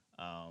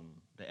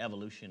the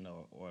evolution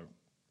or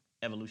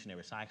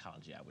evolutionary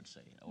psychology, I would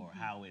say, or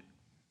how it,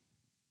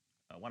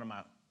 one of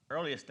my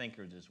earliest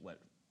thinkers is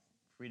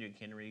Friedrich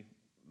Henry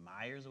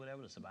Myers or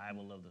whatever, the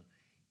survival of the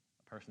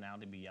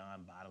personality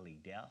beyond bodily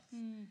death,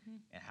 and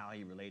how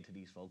he related to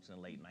these folks in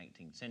the late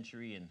 19th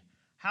century, and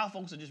how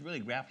folks are just really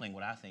grappling,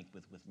 what I think,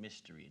 with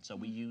mystery. And so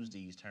we use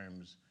these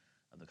terms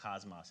of the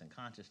cosmos and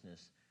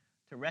consciousness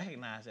to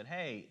recognize that,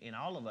 hey, in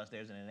all of us,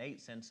 there's an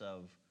innate sense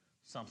of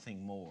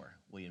something more,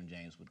 William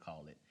James would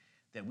call it,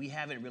 that we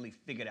haven't really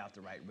figured out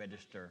the right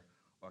register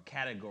or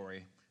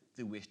category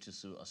through which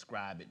to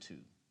ascribe it to.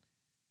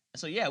 And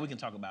so, yeah, we can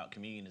talk about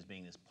communion as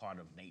being this part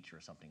of nature or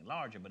something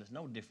larger, but it's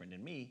no different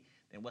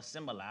than what's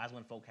symbolized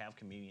when folk have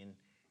communion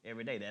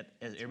every day. That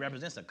it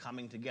represents a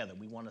coming together.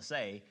 We want to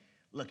say,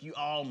 look, you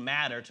all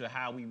matter to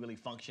how we really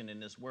function in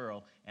this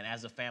world, and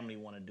as a family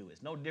we want to do it.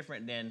 It's no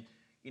different than,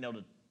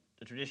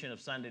 the tradition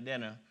of Sunday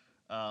dinner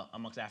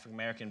amongst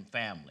African-American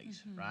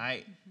families,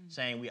 right?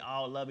 Saying we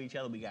all love each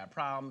other, we got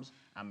problems,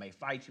 I may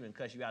fight you and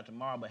cuss you out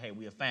tomorrow, but hey,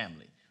 we're a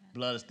family.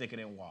 Blood is thicker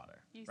than water,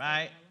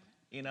 right?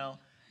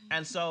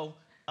 And so,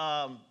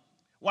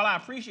 while I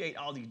appreciate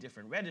all these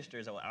different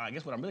registers, I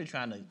guess what I'm really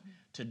trying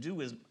to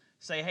do is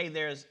say, hey,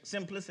 there's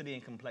simplicity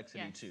and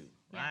complexity too,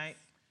 right?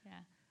 Yeah.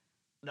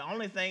 The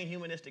only thing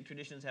humanistic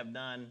traditions have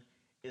done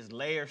is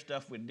layer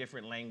stuff with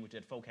different language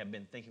that folk have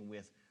been thinking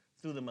with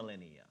through the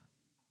millennia,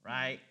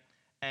 right?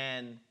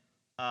 And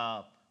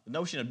the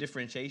notion of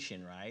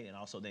differentiation, right, and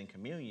also then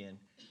communion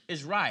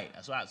is right.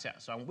 So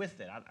I'm with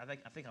that.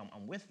 I think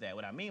I'm with that.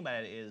 What I mean by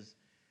that is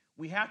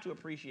we have to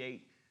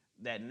appreciate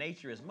that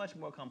nature is much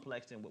more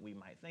complex than what we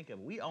might think of.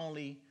 We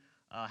only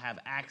have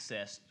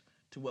access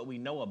to what we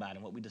know about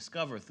and what we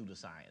discover through the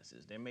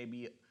sciences. There may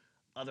be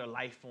other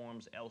life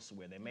forms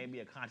elsewhere. There may be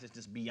a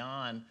consciousness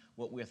beyond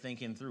what we're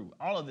thinking through.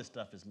 All of this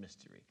stuff is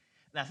mystery.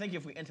 And I think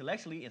if we're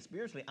intellectually and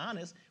spiritually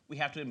honest, we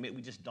have to admit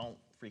we just don't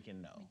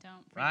freaking know. We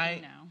don't freaking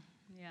right? know.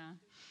 Yeah.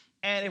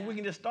 And if we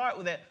can just start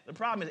with that, the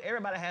problem is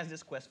everybody has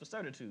this quest for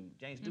certitude.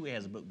 James Dewey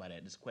has a book by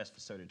that, this quest for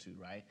certitude,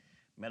 right?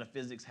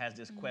 Metaphysics has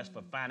this quest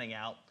for finding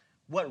out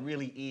what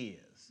really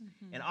is.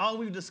 And all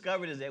we've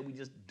discovered is that we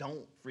just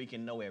don't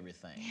freaking know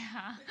everything.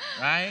 Yeah.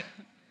 Right?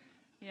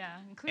 Yeah,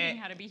 including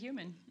how to be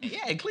human.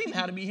 Yeah, including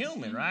how to be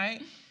human,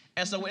 right?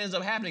 And so what ends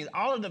up happening is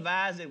all the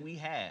divides that we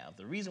have,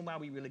 the reason why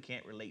we really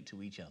can't relate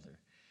to each other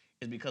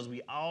is because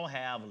we all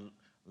have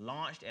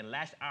launched and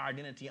latched our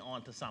identity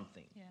onto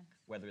something. Yes.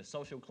 Whether it's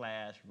social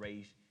class,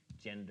 race,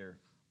 gender,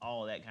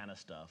 all that kind of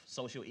stuff,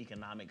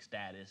 socioeconomic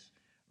status,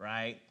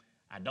 right?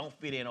 I don't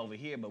fit in over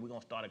here, but we're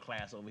going to start a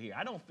class over here.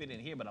 I don't fit in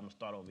here, but I'm going to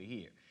start over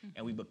here.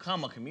 And we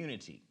become a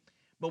community.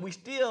 But we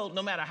still,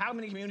 no matter how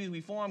many communities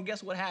we form,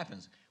 guess what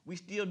happens? We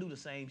still do the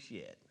same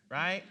shit,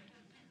 right?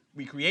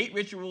 We create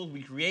rituals,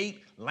 we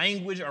create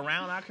language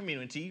around our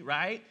community,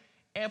 right?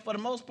 And for the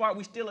most part,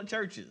 we still are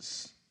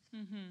churches.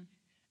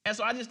 And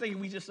so I just think if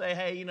we just say,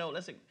 hey,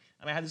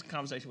 I had this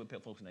conversation with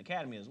folks in the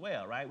academy as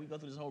well, right? We go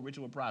through this whole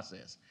ritual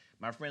process.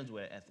 My friends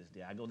were at this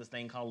day. I go to this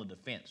thing called a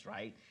defense,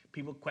 right?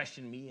 People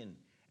question me, and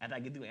after I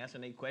get through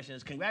answering their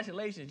questions,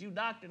 congratulations, you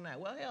doctor now.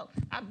 Well, hell,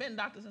 I've been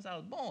doctor since I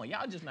was born.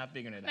 Y'all just not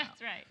figuring it out.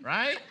 That's right.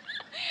 Right?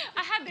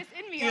 I had this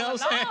in me You know all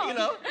what I'm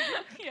along.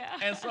 saying? Yeah.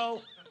 And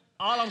so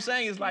all I'm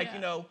saying is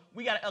Yeah.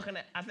 We got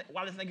to,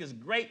 while I think it's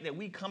great that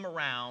we come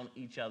around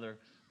each other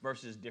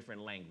versus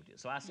different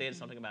languages. So I said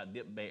something about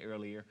Dip Bay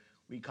earlier.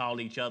 We call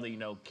each other,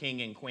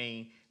 king and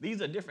queen.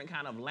 These are different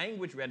kind of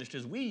language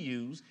registers we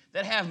use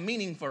that have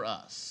meaning for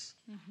us.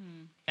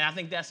 And I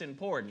think that's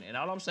important. And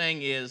all I'm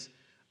saying is,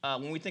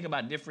 when we think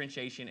about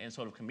differentiation and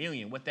sort of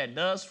communion, what that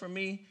does for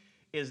me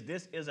is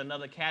this is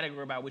another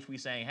category by which we're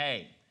saying,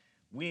 hey,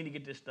 we need to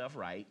get this stuff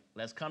right.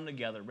 Let's come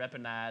together,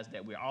 recognize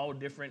that we're all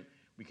different.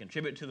 we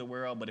contribute to the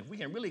world. But if we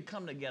can really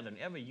come together and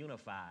ever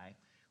unify,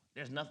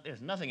 there's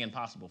nothing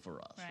impossible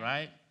for us,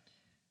 right?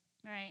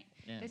 Right.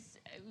 Yeah.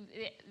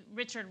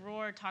 Richard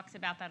Rohr talks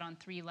about that on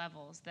 3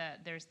 levels.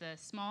 There's the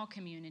small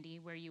community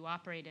where you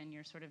operate in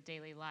your sort of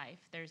daily life.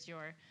 There's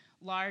your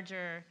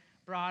larger,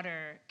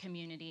 broader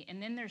community,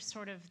 and then there's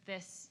sort of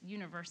this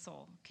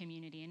universal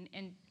community.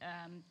 And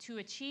to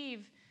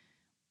achieve,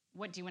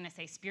 what do you want to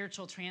say,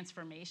 spiritual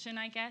transformation,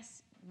 I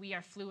guess, we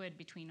are fluid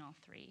between all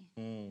 3.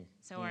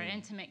 So our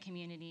intimate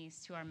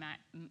communities to our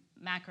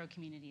macro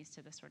communities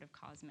to the sort of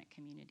cosmic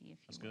community,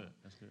 if you will.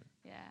 That's good.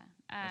 Yeah.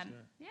 That's good.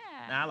 Yeah.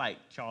 Now, I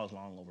like Charles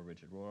Long over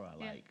Richard Rohr. I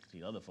like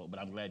the other folk, but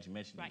I'm glad you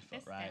mentioned these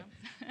folks, right?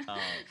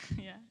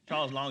 Yeah.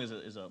 Charles Long is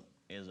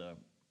a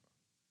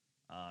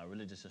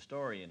religious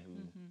historian who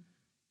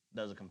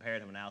does a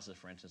comparative analysis,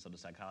 for instance, of the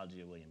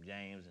psychology of William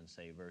James and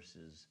say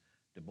versus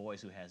Du Bois,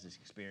 who has this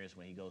experience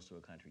when he goes to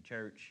a country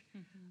church.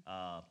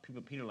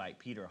 People like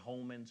Peter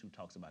Holmans, who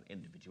talks about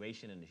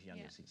individuation and this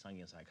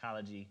Jungian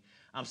psychology.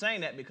 I'm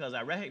saying that because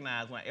I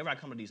recognize whenever I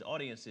come to these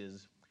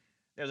audiences,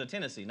 there's a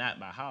tendency, not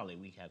by Holly,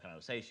 we have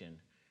conversation,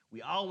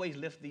 we always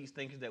lift these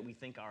thinkers that we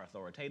think are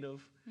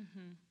authoritative,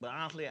 but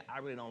honestly, I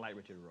really don't like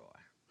Richard Rohr.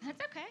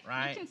 That's okay.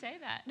 Right? You can say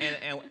that.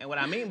 And what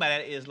I mean by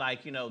that is,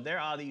 like, there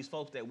are these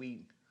folks that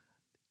we,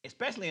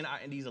 especially in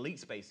these elite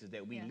spaces,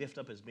 that we lift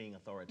up as being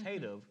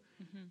authoritative,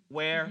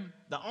 where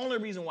the only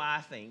reason why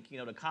I think,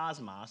 the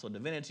cosmos or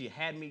divinity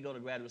had me go to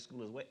graduate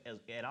school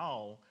at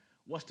all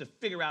was to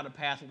figure out a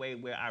pathway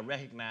where I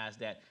recognize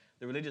that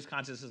the religious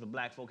consciousness of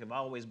black folk have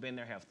always been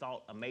there, have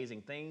thought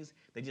amazing things.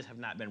 They just have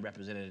not been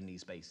represented in these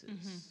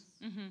spaces.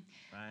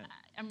 Right?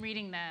 I'm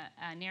reading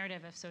the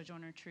narrative of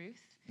Sojourner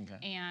Truth. Okay.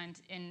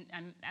 And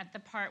I'm at the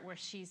part where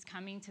she's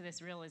coming to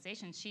this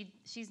realization.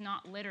 She's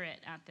not literate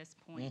at this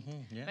point,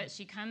 but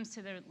she comes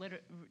to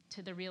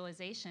the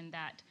realization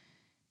that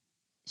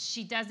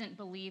she doesn't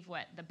believe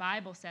what the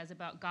Bible says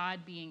about God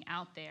being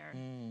out there,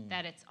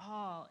 that it's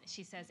all,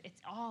 she says,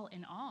 it's all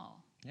in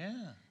all.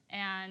 Yeah.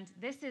 And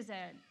this is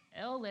an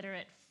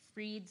illiterate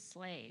freed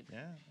slave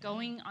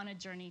going on a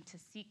journey to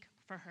seek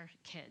for her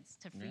kids,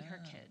 to free her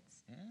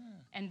kids. Yeah.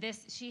 And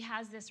she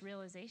has this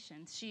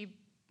realization.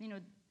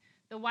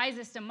 The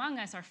wisest among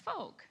us are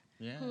folk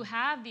who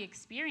have the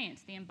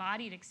experience, the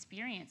embodied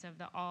experience of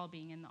the all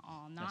being in the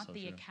all, not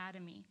the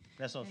academy.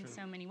 That's so in true.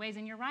 so many ways.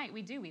 And you're right,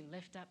 we do. We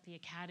lift up the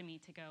academy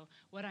to go,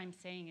 what I'm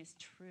saying is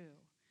true.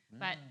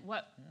 But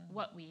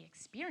what we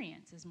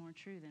experience is more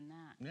true than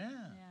that. Yeah.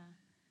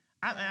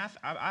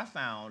 I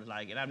found,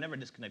 and I've never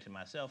disconnected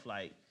myself,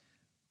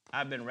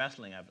 I've been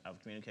wrestling. I've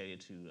communicated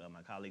to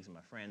my colleagues and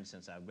my friends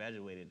since I've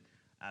graduated.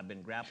 I've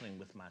been grappling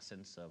with my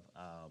sense of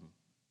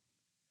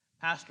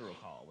pastoral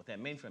call. What that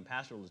means for me,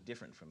 pastoral is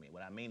different from me.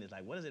 What I mean is,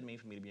 what does it mean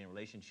for me to be in a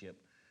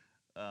relationship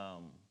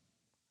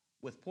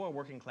with poor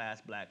working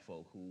class black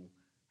folk who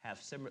have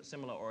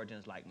similar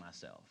origins like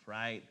myself,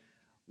 right?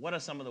 What are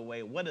some of the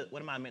ways, what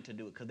am I meant to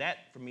do? Because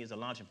that, for me, is a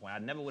launching point. I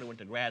never would have went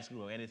to grad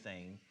school or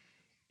anything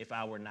if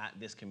I were not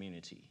this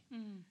community.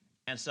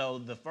 And so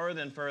the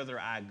further and further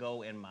I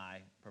go in my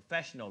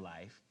professional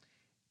life,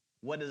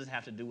 what does it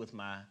have to do with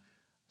my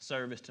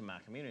service to my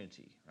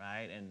community,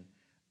 right? And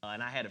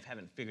I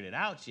haven't figured it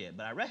out yet,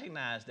 but I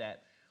recognize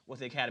that what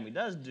the Academy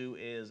does do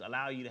is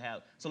allow you to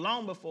have, so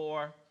long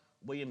before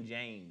William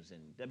James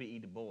and W.E.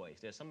 Du Bois,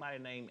 there's somebody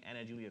named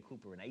Anna Julia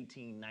Cooper in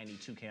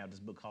 1892 came out with this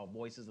book called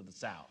Voices of the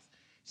South.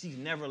 She's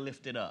never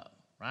lifted up,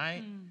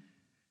 right?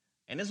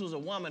 And this was a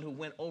woman who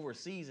went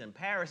overseas in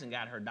Paris and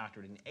got her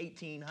doctorate in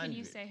 1800. Can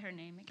you say her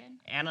name again?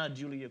 Anna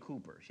Julia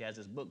Cooper. She has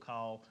this book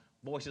called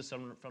Voices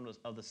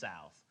of the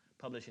South,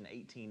 published in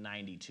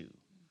 1892.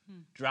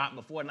 Dropped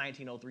before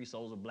 1903,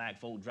 Souls of Black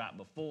Folk, dropped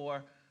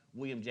before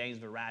William James'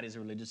 Varieties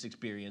of Religious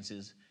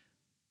Experiences.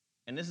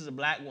 And this is a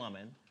black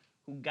woman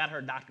who got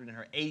her doctorate in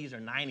her 80s or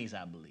 90s,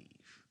 I believe,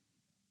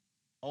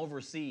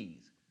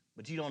 overseas.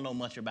 But you don't know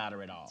much about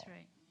her at all. That's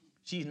right.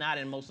 She's not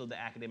in most of the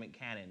academic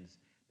canons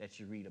that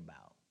you read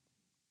about.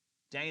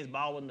 James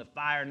Baldwin, The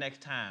Fire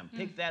Next Time.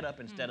 Pick that up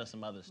instead of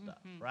some other stuff,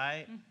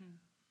 right?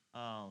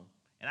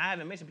 And I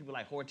haven't mentioned people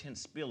like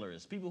Hortense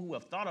Spillers, people who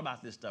have thought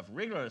about this stuff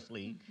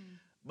rigorously,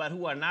 but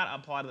who are not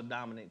a part of the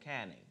dominant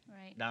canon.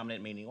 Right.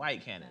 Dominant meaning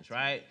white canons,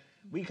 right?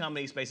 We come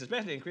to these spaces,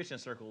 especially in Christian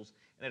circles,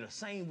 and they're the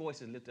same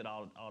voices lifted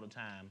all the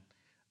time,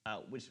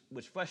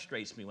 which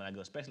frustrates me when I go,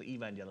 especially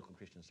evangelical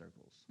Christian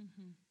circles.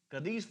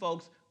 Because these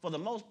folks, for the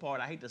most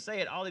part, I hate to say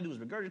it, all they do is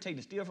regurgitate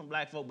and steal from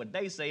black folk, but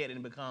they say it and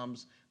it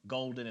becomes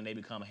golden and they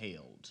become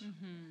held.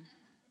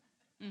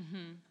 We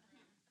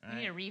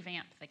need to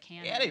revamp the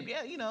canon.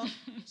 Yeah,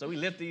 So we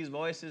lift these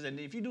voices, and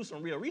if you do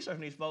some real research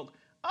on these folk,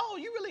 oh,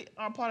 you really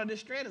are part of this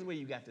strand is where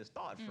you got this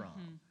thought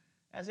from.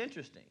 That's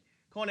interesting.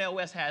 Cornel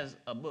West has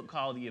a book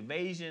called The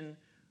Evasion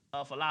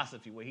of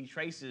Philosophy, where he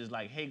traces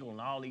Hegel and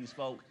all these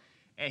folk,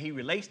 and he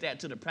relates that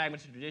to the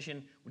pragmatist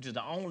tradition, which is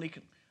the only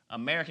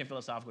American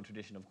philosophical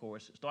tradition, of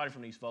course, started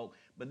from these folk,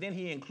 but then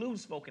he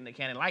includes folk in the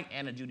canon like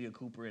Anna Julia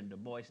Cooper and Du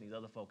Bois and these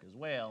other folk as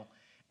well.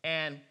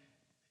 And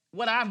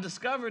what I've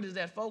discovered is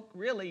that folk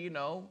really,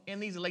 in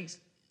these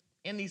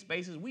in these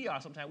spaces, we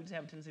just have a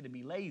tendency to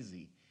be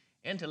lazy,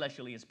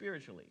 intellectually and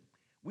spiritually.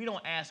 We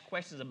don't ask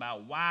questions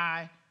about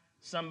why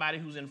somebody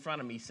who's in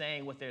front of me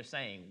saying what they're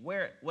saying.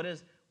 Where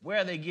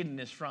are they getting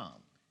this from?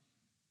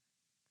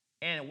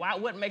 And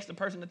what makes the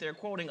person that they're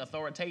quoting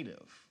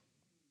authoritative?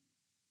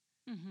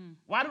 Mm-hmm.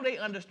 Why do they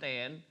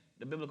understand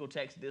the biblical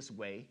text this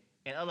way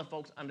and other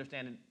folks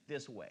understand it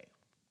this way?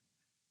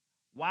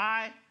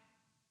 Why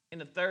in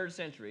the 3rd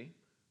century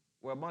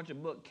were a bunch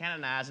of books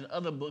canonized and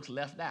other books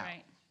left out?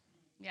 Right.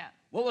 Yeah.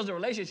 What was the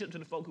relationship to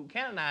the folk who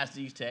canonized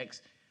these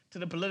texts to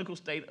the political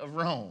state of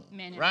Rome?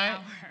 Men in right?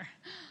 power.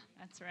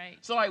 That's right.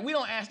 So like we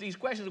don't ask these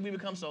questions and we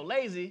become so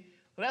lazy,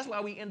 so that's why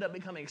we end up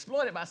becoming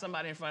exploited by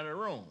somebody in front of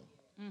the room.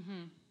 Mm-hmm.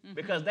 Mm-hmm.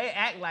 Because they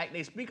act like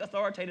they speak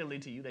authoritatively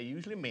to you. They're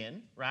usually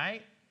men,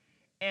 right?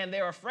 And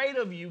they're afraid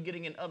of you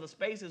getting in other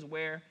spaces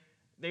where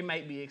they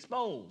might be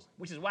exposed,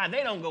 which is why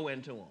they don't go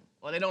into them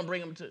or they don't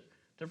bring them to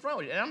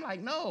front. And I'm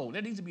like, no,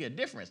 there needs to be a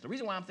difference. The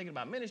reason why I'm thinking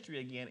about ministry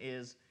again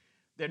is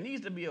there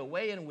needs to be a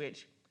way in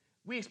which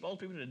we expose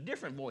people to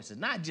different voices,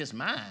 not just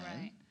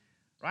mine,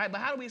 right? But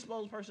how do we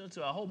expose persons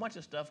to a whole bunch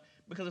of stuff?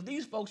 Because if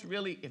these folks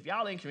really, if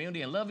y'all in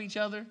community and love each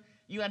other,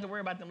 you don't have to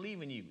worry about them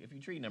leaving you if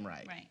you're treating them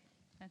right. Right,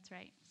 that's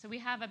right. So we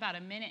have about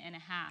a minute and a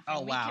half.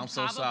 Oh, wow, I'm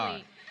so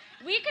sorry.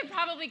 We could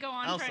probably go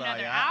on for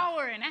another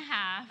hour and a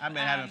half. I've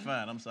been having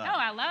fun, I'm sorry. No,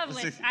 I love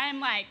it.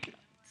 I'm like,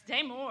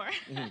 stay more.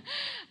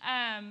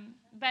 Mm-hmm.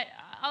 But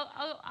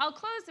I'll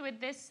close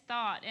with this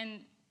thought,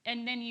 and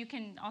then you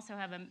can also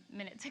have a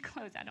minute to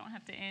close. I don't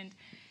have to end.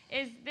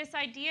 Is this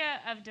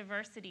idea of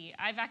diversity.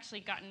 I've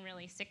actually gotten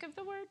really sick of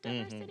the word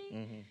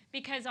diversity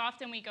because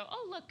often we go,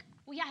 oh, look,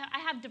 I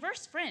have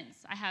diverse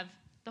friends. I have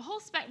the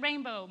whole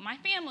rainbow. My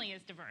family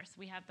is diverse.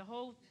 We have the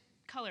whole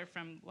color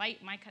from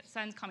light. My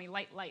sons call me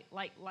light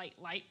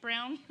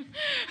brown.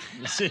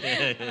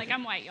 Like,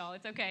 I'm white, y'all.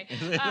 It's okay.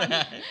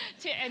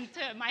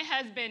 To my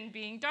husband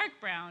being dark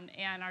brown,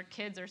 and our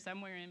kids are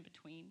somewhere in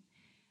between.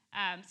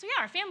 So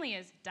yeah, our family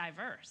is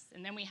diverse.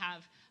 And then we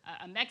have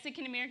a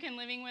Mexican-American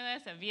living with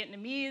us, a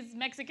Vietnamese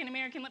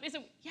Mexican-American living.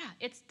 So yeah,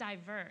 it's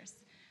diverse.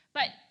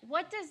 But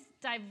what does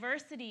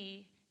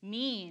diversity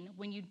mean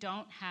when you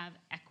don't have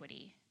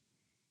equity?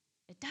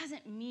 It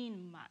doesn't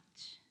mean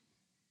much.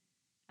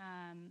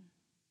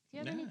 Do you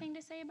have anything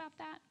to say about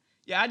that?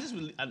 Yeah,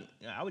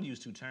 I would use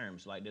two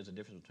terms. Like, there's a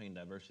difference between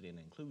diversity and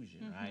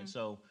inclusion, right?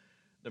 So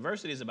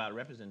diversity is about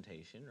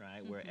representation,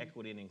 right? Where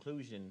equity and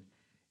inclusion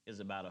is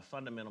about a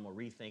fundamental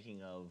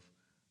rethinking of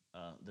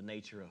the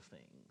nature of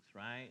things,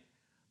 right?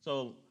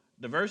 So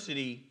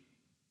diversity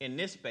in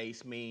this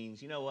space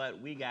means, you know what,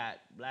 we got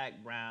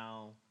black,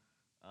 brown,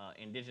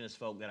 indigenous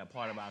folk that are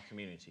part of our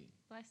community.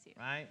 Bless you.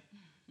 Right?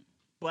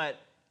 But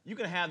you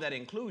can have that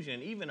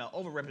inclusion, even an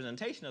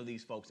overrepresentation of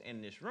these folks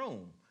in this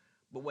room.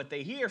 But what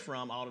they hear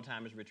from all the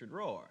time is Richard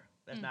Rohr.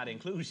 That's not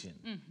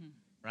inclusion,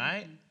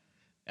 right?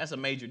 That's a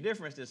major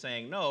difference to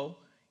saying, no,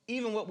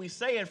 even what we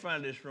say in front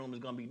of this room is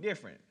going to be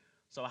different.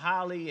 So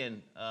Holly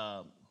and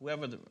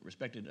whoever the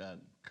respected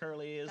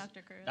Curley is,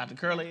 Dr.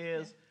 Curley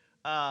is,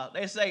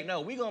 they say,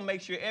 no, we're going to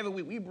make sure every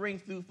week we bring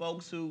through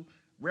folks who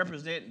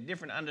represent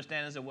different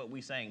understandings of what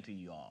we're saying to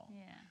you all.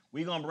 Yeah.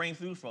 We're going to bring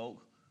through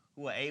folk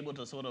who are able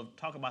to sort of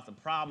talk about the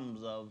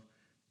problems of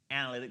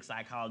analytic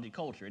psychology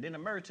culture. It didn't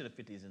emerge to the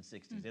 50s and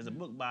 60s. There's a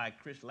book by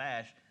Chris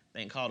Lash, I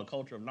think, called The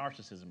Culture of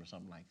Narcissism or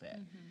something like that.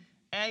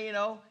 And, you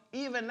know,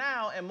 even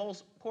now in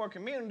most poor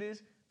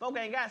communities, folk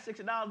ain't got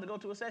 $60 to go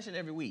to a session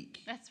every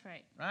week. That's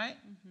right. Right?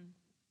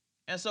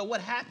 And so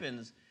what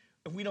happens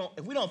if we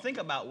don't think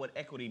about what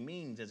equity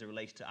means as it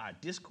relates to our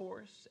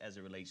discourse, as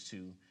it relates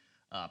to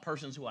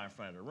persons who are in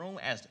front of the room,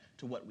 as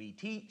to what we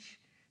teach,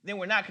 then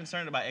we're not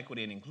concerned about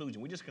equity and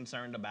inclusion. We're just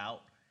concerned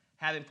about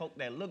having folk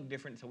that look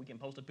different so we can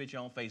post a picture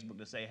on Facebook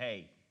to say,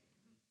 hey,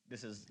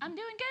 I'm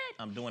doing good.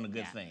 I'm doing a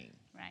good thing.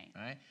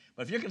 Right?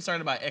 But if you're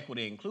concerned about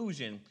equity and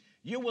inclusion,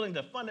 you're willing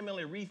to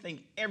fundamentally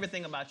rethink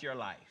everything about your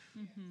life.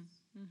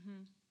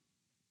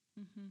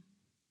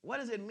 What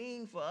does it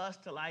mean for us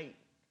to, like,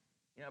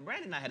 you know,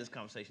 Brandon and I had this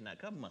conversation a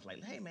couple months,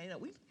 like, hey, man, you know,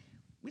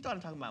 we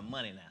started talking about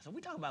money now. So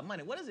we talk about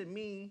money. What does it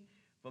mean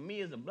for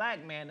me as a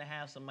black man to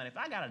have some money? If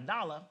I got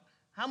 $1,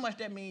 how much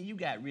that mean you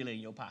got really in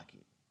your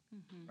pocket,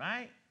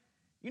 right?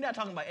 You're not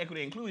talking about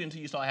equity and inclusion until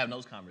you start having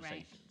those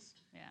conversations.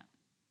 Right.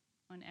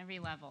 Yeah, on every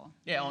level.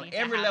 Yeah, on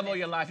every level of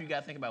your life, you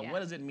got to think about what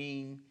does it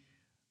mean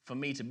for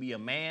me to be a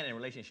man in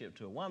relationship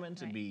to a woman,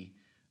 to be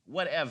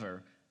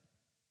whatever.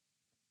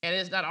 And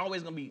it's not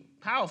always going to be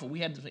powerful. We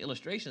had some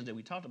illustrations that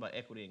we talked about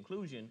equity and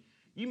inclusion.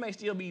 You may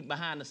still be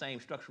behind the same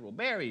structural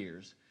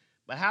barriers,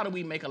 but how do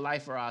we make a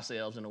life for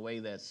ourselves in a way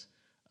that's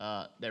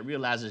that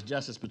realizes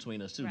justice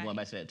between us, too, going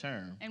back to that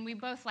term. And we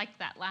both liked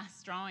that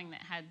last drawing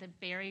that had the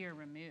barrier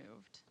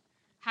removed.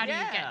 How do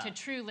you get to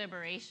true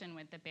liberation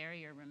with the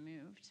barrier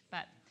removed?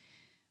 But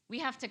we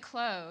have to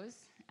close.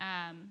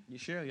 You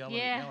sure? Y'all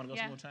want to go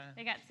some more time?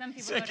 They got some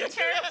people go to church.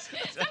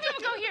 Some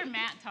people go hear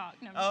Matt talk.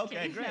 No, I'm just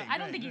kidding. Great. No, I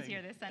don't think he's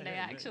here this Sunday,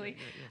 actually.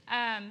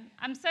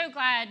 I'm so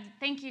glad.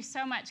 Thank you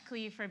so much,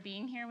 Cleve, for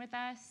being here with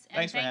us. And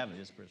thanks for having me.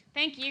 This person.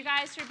 Thank you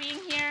guys for being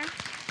here.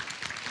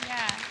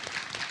 Yeah.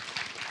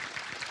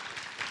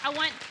 I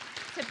want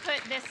to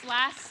put this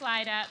last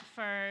slide up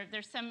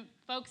there's some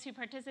folks who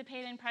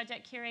participate in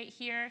Project Curate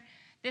here.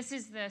 This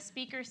is the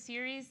speaker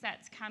series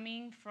that's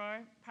coming for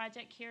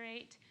Project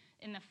Curate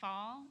in the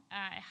fall.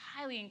 I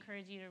highly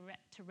encourage you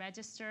to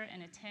register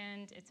and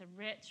attend. It's a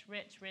rich,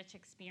 rich, rich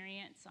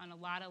experience on a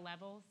lot of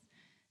levels.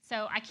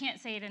 So I can't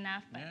say it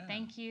enough, but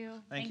thank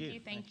you. Thank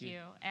you.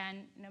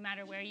 And no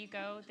matter where you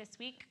go this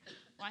week,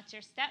 watch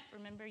your step.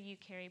 Remember, you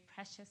carry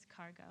precious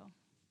cargo.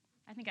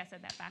 I think I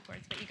said that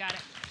backwards, but you got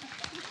it.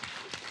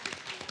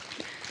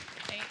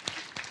 Thanks.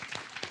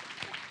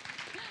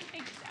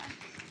 Thanks, John.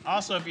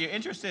 Also, if you're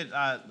interested,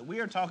 we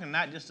are talking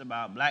not just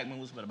about Black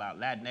movements, but about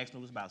Latinx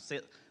movements, about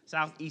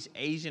Southeast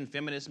Asian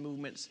feminist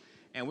movements.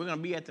 And we're going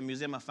to be at the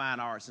Museum of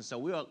Fine Arts. And so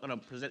we are going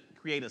to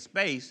create a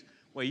space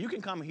where you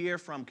can come hear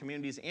from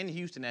communities in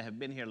Houston that have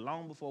been here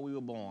long before we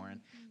were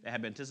born, that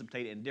have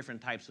participated in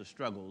different types of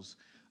struggles.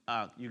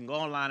 You can go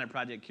online at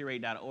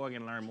projectcurate.org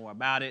and learn more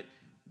about it.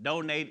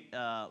 Donate,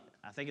 I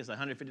think it's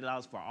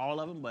 $150 for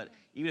all of them, but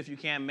even if you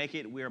can't make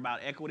it, we're about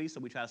equity, so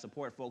we try to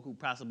support folk who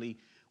possibly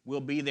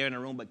will be there in the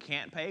room but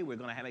can't pay. We're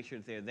going to make sure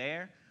that they're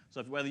there.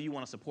 So whether you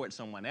want to support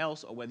someone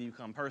else or whether you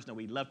come personally,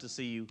 we'd love to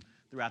see you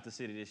throughout the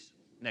city this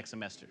next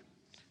semester.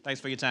 Thanks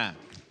for your time.